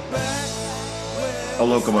 A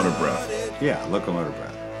locomotive breath. Yeah, locomotive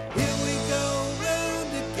breath.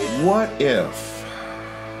 What if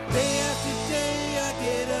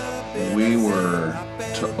we were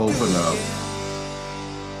to open up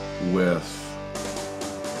with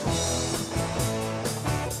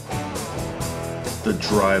the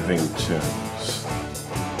driving tunes?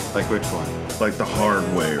 Like which one? Like the hard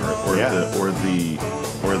way or Yeah.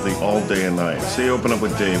 the all day and night. Say you open up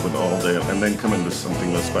with Dave with all day and then come into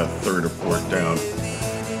something that's about third or fourth down.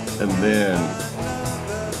 And then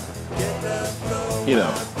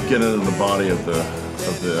get into the body of the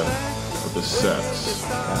sets.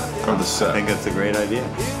 Or the set. I think that's a great idea.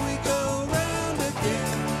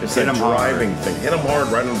 It's Hit that 'em hard. driving thing. Hit them hard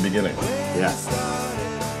right in the beginning. Yeah.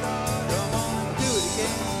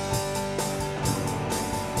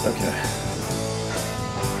 Okay.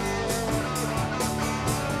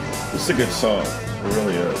 It's a good song. It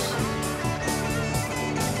really is.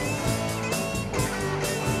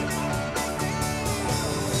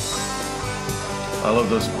 I love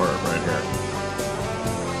this part right here.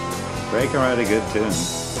 Ray can write a good tune.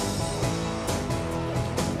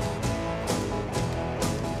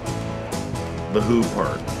 The Who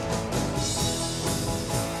part.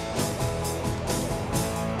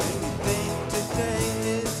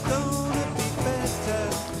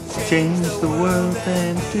 Change the world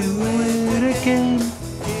and do it again.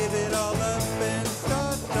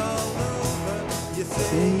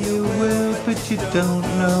 Say you will, but you don't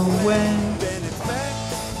know when.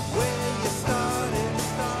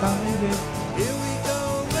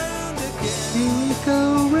 Here we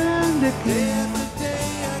go round again.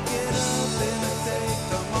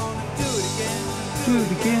 Do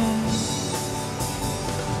it again.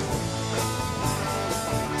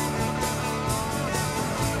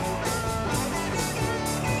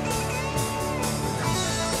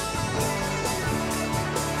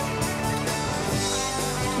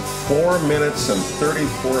 Four minutes and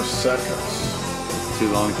 34 seconds. It's too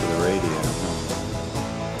long for the radio.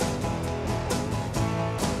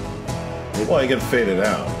 Well, you get faded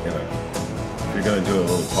out, If you're gonna do a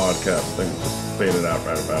little podcast thing, just fade it out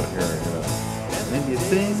right about here, And you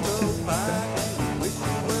think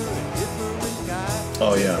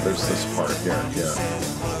Oh yeah, there's this part here, yeah.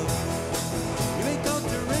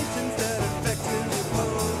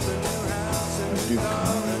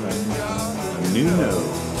 a new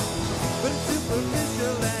note.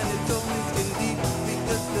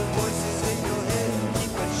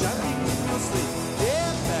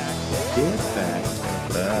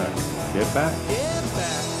 Get back.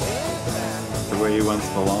 To where you once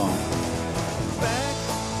belonged.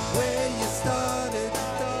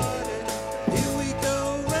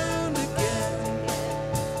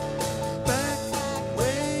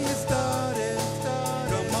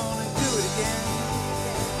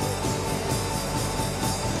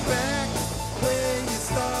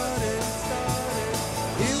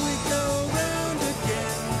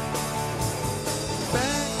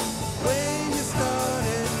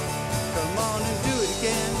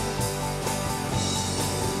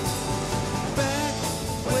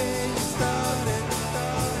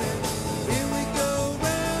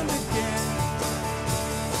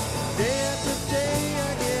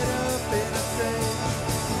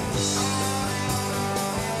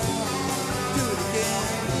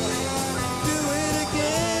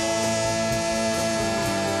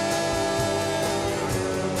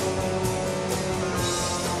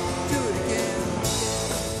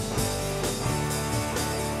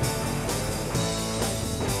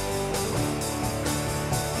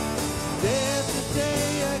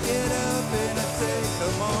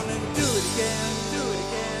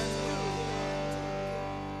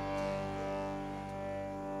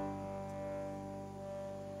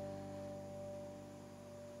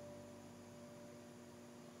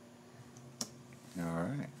 All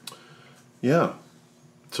right. Yeah.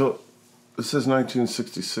 So, it says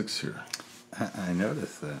 1966 here. I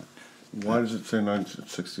noticed that. Why does it say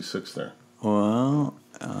 1966 there? Well,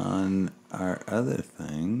 on our other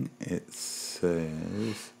thing, it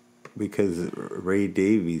says because Ray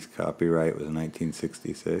Davies' copyright was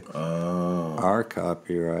 1966. Oh. Our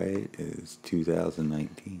copyright is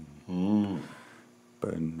 2019.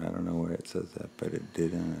 But I don't know where it says that, but it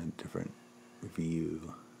did on a different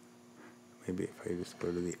view. Maybe if I just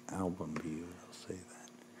go to the album view, it'll say that.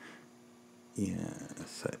 Yeah,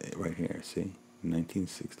 so right here, see?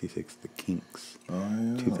 1966, The Kinks. Oh,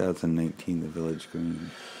 yeah. 2019, The Village Green.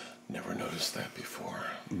 Never noticed that before.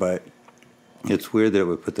 But it's weird that it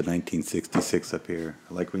would put the 1966 up here.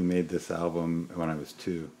 Like we made this album when I was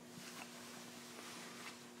 2.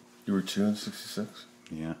 You were 2 in 66?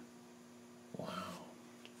 Yeah. Wow.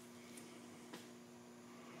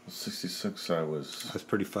 66, I was... I was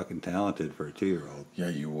pretty fucking talented for a 2-year-old. Yeah,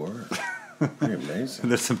 you were. Pretty amazing.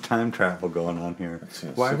 There's some time travel going on here.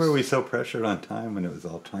 Why were we so pressured on time when it was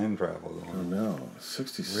all time travel going on? I know.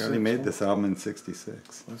 66. We already made this album in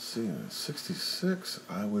 66. Let's see. 66,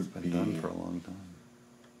 I would It's be... been done for a long time.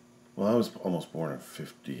 Well, I was almost born in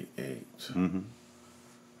 58. Mm-hmm.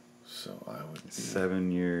 So I would be...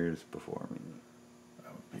 7 years before me. I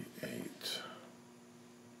would be 8.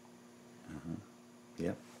 Uh-huh.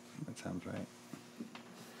 Yep, that sounds right.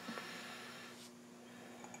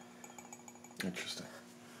 Interesting.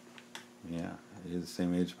 Yeah, he's the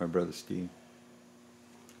same age as my brother Steve.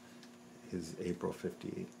 He's April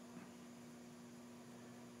 58.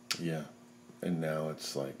 Yeah. And now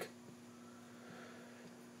it's like...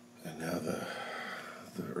 And now the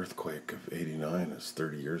earthquake of 89 is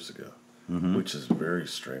 30 years ago. Mm-hmm. Which is very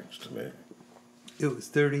strange to me. It was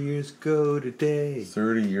 30 years ago today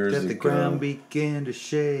 30 years ago... that the ground began to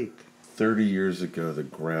shake. 30 years ago, the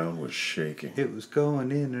ground was shaking. It was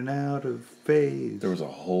going in and out of phase. There was a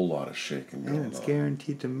whole lot of shaking going on. And it's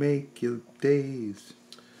guaranteed to make you daze.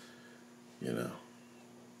 You know,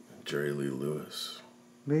 Jerry Lee Lewis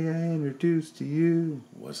May I introduce to you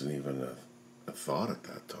wasn't even a thought at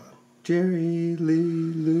that time. Jerry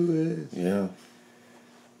Lee Lewis. Yeah.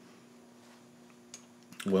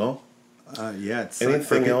 Well, yeah. It's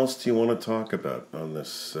anything else do you want to talk about on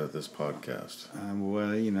this this podcast?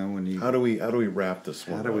 Well, you know, when you How do we wrap this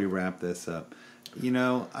one? how do we wrap this up? You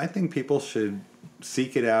know, I think people should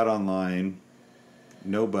seek it out online.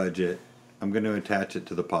 No budget. I'm going to attach it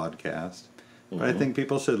to the podcast. But I think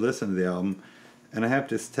people should listen to the album. And I have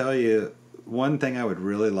to tell you, one thing I would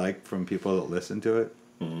really like from people that listen to it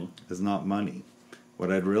is not money.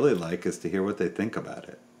 What I'd really like is to hear what they think about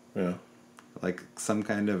it. Yeah. Like some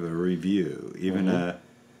kind of a review, even a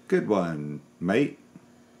good one, mate,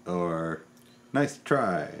 or nice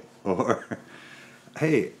try, or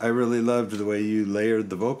hey, I really loved the way you layered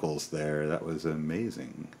the vocals there. That was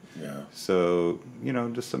amazing. Yeah. So, you know,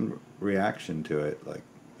 just some reaction to it. Like,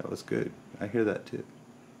 that was good. I hear that too.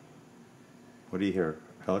 What do you hear?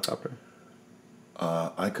 Helicopter?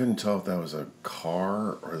 I couldn't tell if that was a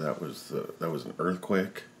car or that was an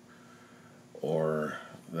earthquake, or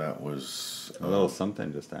that was A little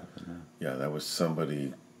something just happened. yeah, that was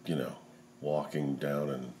somebody, you know, walking down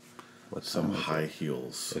in What some time is high it?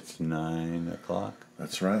 heels. It's 9 o'clock.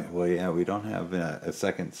 That's right. Well, yeah, we don't have a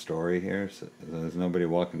second story here, so there's nobody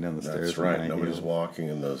walking down the stairs. That's in right. high Nobody's heels. walking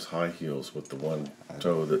in those high heels with the one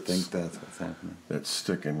toe I that's think that's what's happening.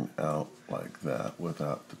 sticking out like that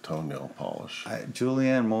without the toenail polish.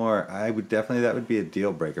 Julianne Moore, that would be a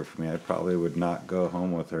deal breaker for me. I probably would not go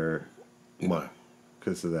home with her Why?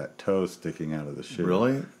 because of that toe sticking out of the shoe.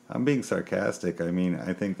 Really? I'm being sarcastic. I mean,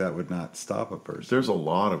 I think that would not stop a person. There's a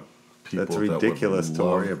lot of people That's ridiculous that to would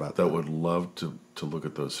love, worry about that that. would love to look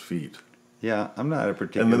at those feet. Yeah, I'm not a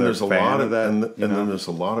particular And then there's a fan lot of that. and you know? then there's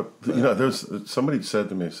a lot of you know. There's somebody said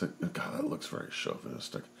to me, said, "God, that looks very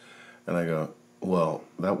chauvinistic," and I go, "Well,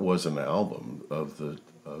 that was an album of the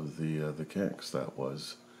Kinks. That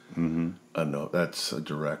was a no. That's a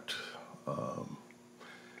direct.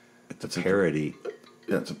 It's a parody.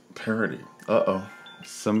 Yeah, it's a parody. Uh-oh.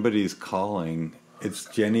 Somebody's calling. It's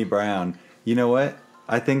Jenny Brown. You know what?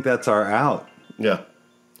 I think that's our out. Yeah,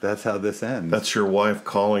 That's how this ends. that's your wife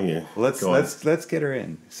calling you. let's Going, get her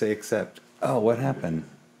in. Say accept. Oh, what happened?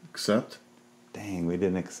 accept. Dang, we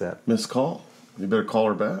didn't accept. Missed call. You better call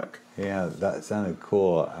her back. Yeah, that sounded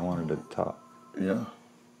cool. I wanted to talk. Yeah.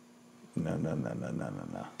 No. No.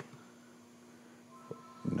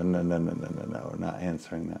 We're not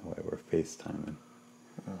answering that way. We're FaceTiming.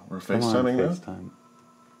 We're Come on, FaceTiming now? FaceTime.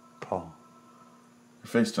 Call.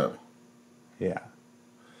 We're FaceTiming. Yeah.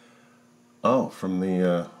 Oh, from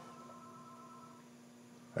the...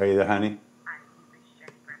 Are you there, honey?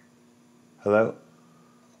 Hello?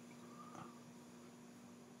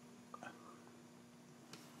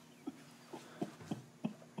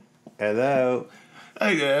 Hello?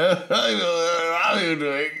 Hi there. How are you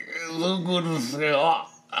doing? So good to see you.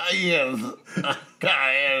 Yes.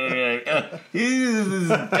 He's this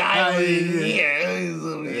guy here.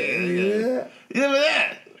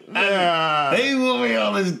 Yeah. Hey, will be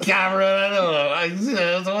on this camera. I don't know. I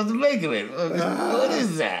was supposed to make it. What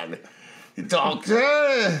is that?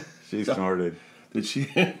 Doctor? She snorted. Did she?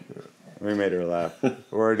 We made her laugh.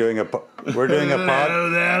 We're doing a pod.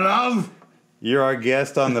 Love? You're our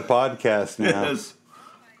guest on the podcast now. Yes.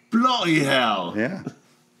 Bloody hell. Yeah.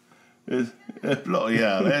 Bloody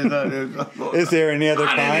hell. Is there any other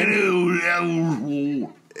kind?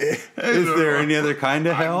 Is there any other kind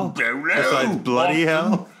of hell besides bloody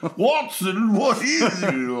hell? Watson, what is it?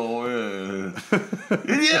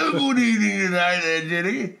 Did you have a good evening tonight, there,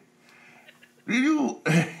 Jenny? Did you?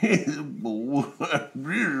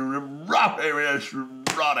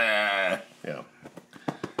 Yeah.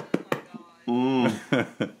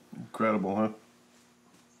 Incredible, huh?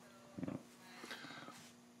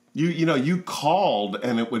 You called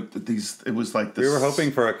and it was like this. We were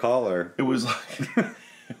hoping for a caller. It was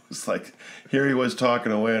like here he was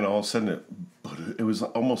talking away, and all of a sudden it was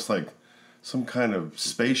almost like some kind of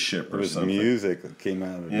spaceship or something. It was music that came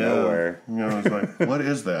out of nowhere. I was like, what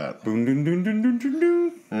is that? Boom, dun, dun, dun, dun, dun,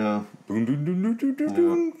 dun. Yeah. Boom, dun, dun, dun, dun, dun,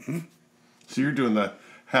 dun. So you're doing the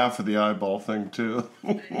half of the eyeball thing too.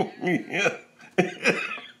 Yeah.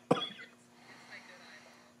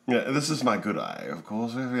 Yeah, this is my good eye, of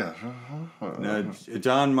course. Yeah. No,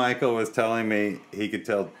 John Michael was telling me he could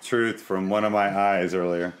tell truth from one of my eyes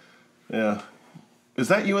earlier. Yeah. Is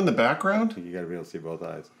that you in the background? You got to be able to see both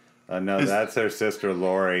eyes. No, that's her sister,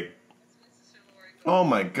 Lori. Oh,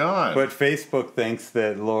 my God. But Facebook thinks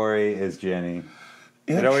that Lori is Jenny.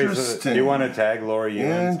 Interesting. Do you want to tag Lori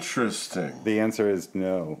Ewens? Interesting. The answer is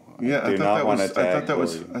no. Yeah, I thought that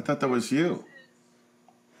was you.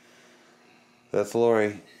 That's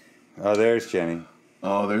Lori. Oh, there's Jenny.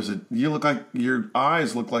 Oh, your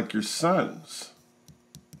eyes look like your son's.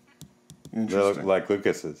 They look like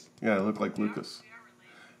Lucas's. Yeah, they look like Lucas.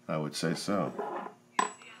 I would say so.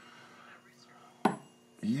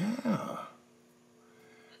 Yeah.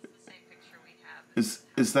 That's the same picture we have.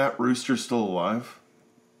 Is that rooster still alive?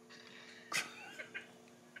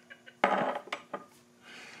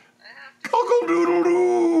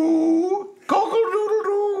 Cockle-doodle-doo!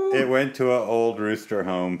 Cockle-doodle-doo! It went to an old rooster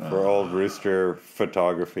home for old rooster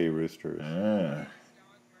photography roosters.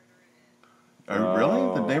 Really?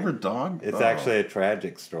 The neighbor dog? It's actually a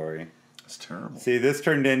tragic story. It's terrible. See, this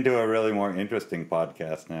turned into a really more interesting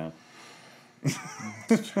podcast now.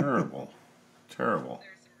 It's terrible. Terrible.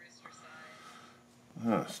 There's some rooster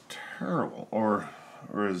side. That's terrible. Or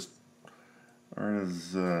as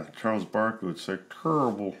Charles Barkley would say,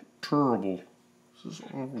 terrible, terrible. This is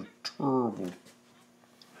all terrible.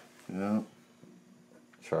 Yeah.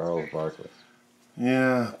 Charles Barkley.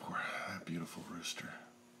 Yeah, poor that beautiful rooster.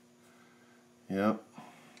 Yep.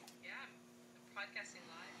 Yeah, podcasting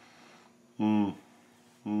live.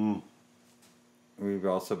 We've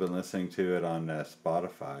also been listening to it on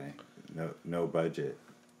Spotify. No budget.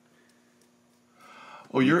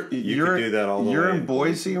 Oh, you're could do that all the you're way in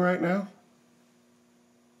Boise right now?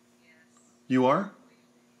 Yes. You are?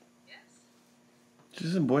 Yes.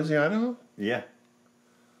 She's in Boise, Idaho? Yeah.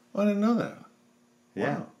 Oh, I didn't know that.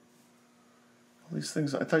 Yeah. Wow. All these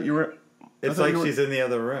things. I thought you were. It's like she's in the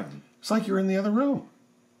other room. It's like you're in the other room.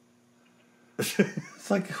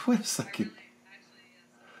 It's like, wait a second.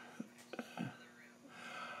 Actually,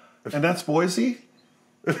 yes. And that's Boise?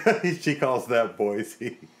 She calls that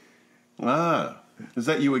Boise. Ah. Is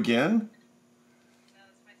that you again? No,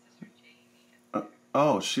 that's my sister Jamie.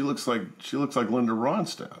 Oh, she looks like Linda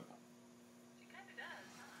Ronstadt. She kind of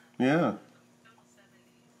does, huh? Yeah. Almost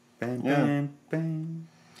 70s. Bang, Yeah. bang, bang.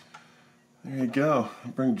 There you go.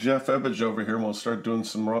 Bring Jeff Ebbage over here and we'll start doing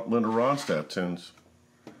some Linda Ronstadt tunes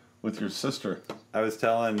with your sister. I was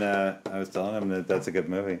telling him that that's a good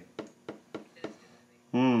movie. It is a good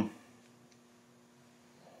movie.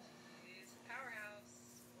 He's a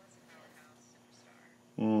powerhouse. Was a powerhouse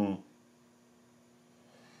superstar.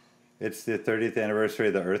 It's the 30th anniversary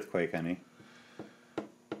of the earthquake, honey.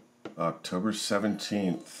 October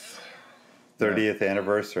 17th. 30th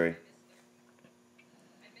anniversary. I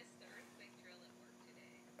missed the earthquake drill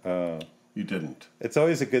at work today. You didn't. It's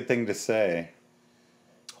always a good thing to say.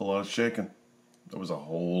 A whole lot of shaking. There was a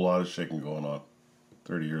whole lot of shaking going on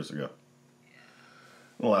 30 years ago.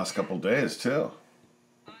 In the last couple of days, too. On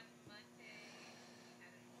Monday,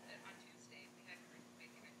 on Tuesday, we had an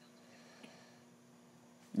earthquake and I felt it.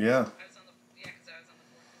 Yeah. I was on the 4th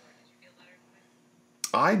floor. Did you feel that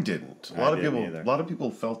earthquake? I didn't. I didn't either. A lot of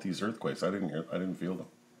people felt these earthquakes. I didn't feel them.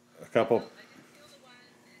 A couple. I didn't feel the one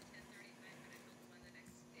at 10:35, but I felt the one the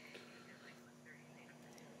next day at like 1:30 in the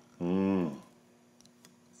afternoon.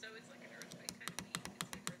 So it's like an earthquake kind of week.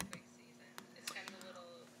 It's like earthquake season. It's kind of a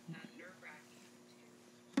little nerve-wracking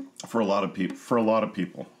too. for a lot of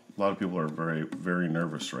people. A lot of people are very, very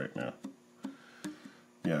nervous right now.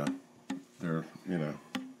 Yeah, they're,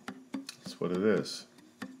 that's what it is.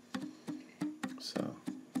 So.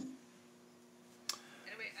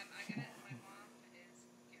 Anyway, my mom is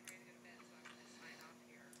getting ready to go to bed, so I'm going to sign off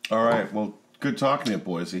here. All right. Well, good talking to you,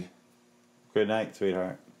 Boise. Good night,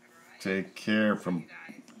 sweetheart. Take care.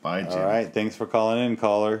 Bye, Jim. All right. Thanks for calling in,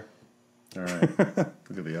 caller. All right.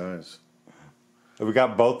 Look at the eyes. We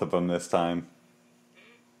got both of them this time.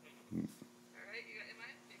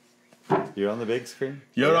 You're on the big screen?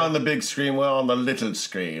 You're on the big screen, we're on the little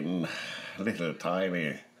screen. Little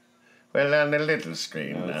tiny. Well, on the little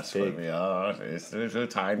screen, no, that's where we are. It's a little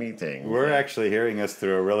tiny thing. We're actually hearing us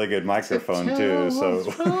through a really good microphone, too. So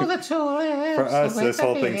for us, this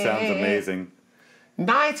whole thing sounds amazing.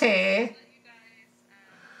 Nighty!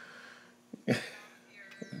 Get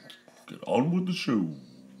on with the show.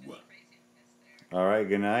 All right,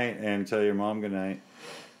 good night, and tell your mom good night.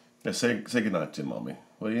 Yeah, say good night to Mommy,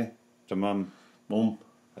 will you? To Mom. Mom.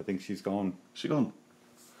 I think she's gone. She gone?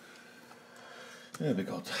 There we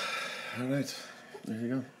go. All right, there you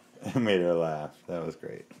go. I made her laugh. That was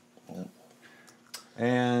great. Yep.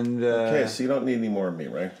 And okay, so you don't need any more of me,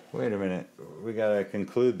 right? Wait a minute. We gotta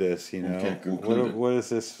conclude this. Okay, conclude it. What is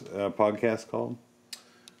this podcast called?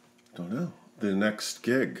 Don't know. The next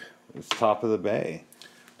gig. It's Top of the Bay.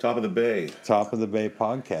 Top of the Bay. Top of the Bay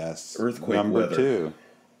podcast. Earthquake number weather. 2.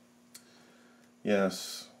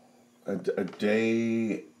 Yes. A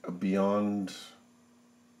day beyond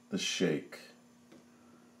the shake.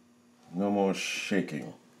 No more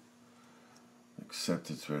shaking. Except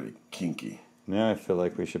it's very kinky. Now I feel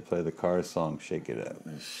like we should play the Cars song, Shake It Up.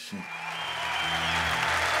 Shake.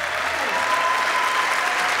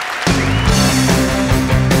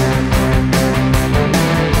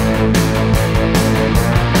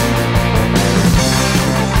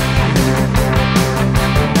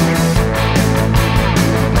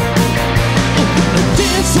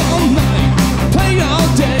 Dance all night, play all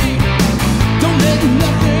day. Don't let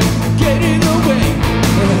nothing get in the way.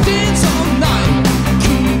 Dance all night,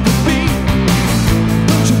 keep the beat.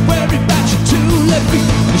 Don't you worry about your 2 left feet.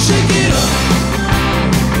 Shake it up,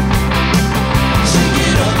 shake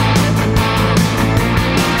it up,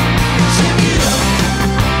 shake it up,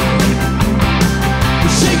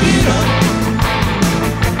 shake it up.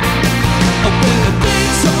 Oh, well,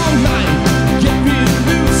 dance all night, get real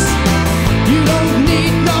loose. You don't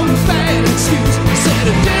need no bad excuse. Said a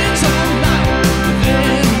dance all night,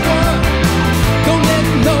 then one. Don't let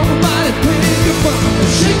nobody pick you fun.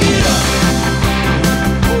 Shake it up,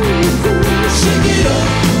 ooh, shake it up,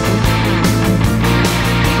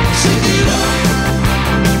 shake it up,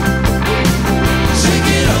 shake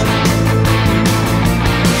it up.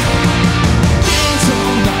 Dance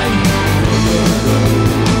all night,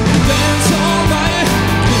 dance all night,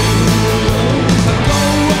 go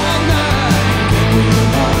all night.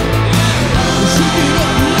 Shake it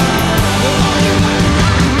up.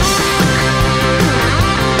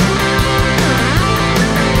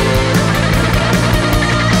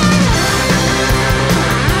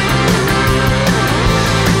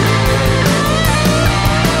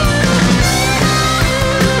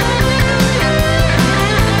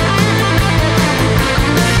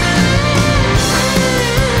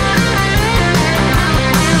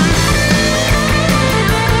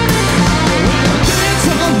 Dance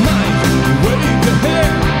all night, wave your hair,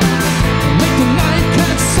 make the night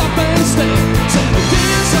catch up and stay. Say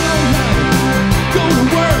dance all night, go to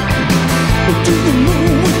work, or do the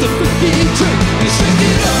moon with the flipping trick. And shake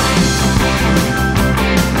it up,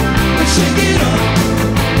 and shake it up,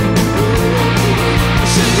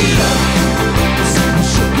 shake it up,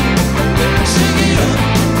 shake it up,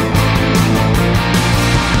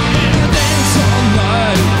 and dance all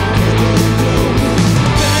night,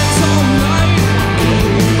 dance all night.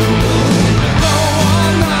 Go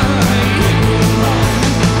all night,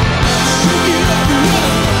 shake it up,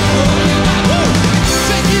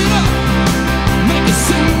 shake it up, make it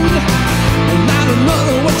soon. And I don't know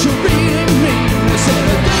what you're reading me. They said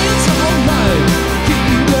dance all night.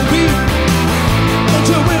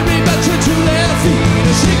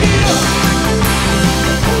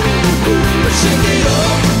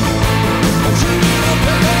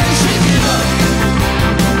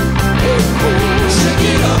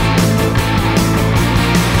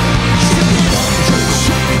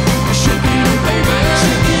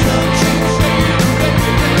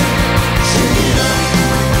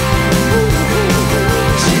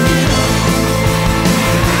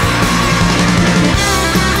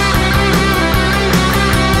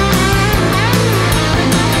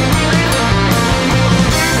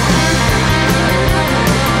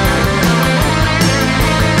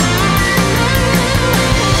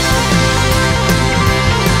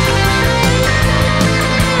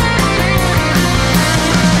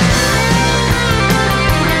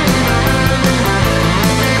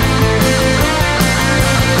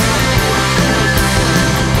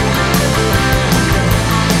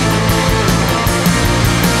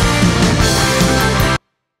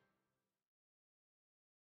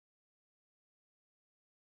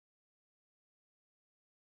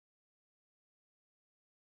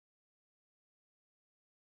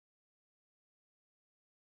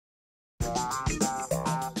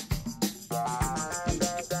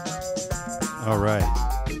 All right.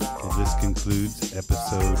 Well, this concludes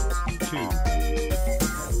episode 2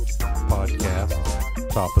 podcast,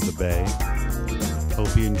 Top of the Bay.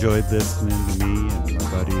 Hope you enjoyed listening to me and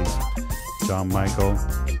my buddies, John Michael.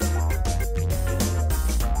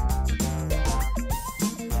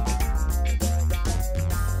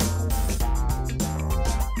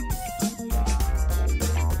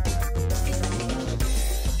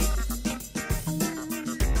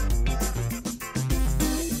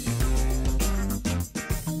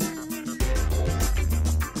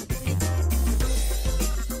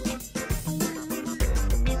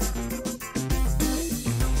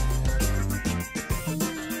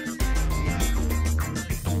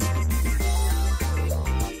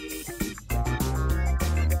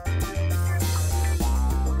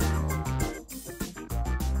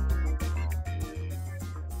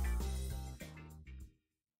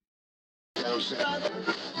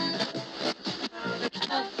 House.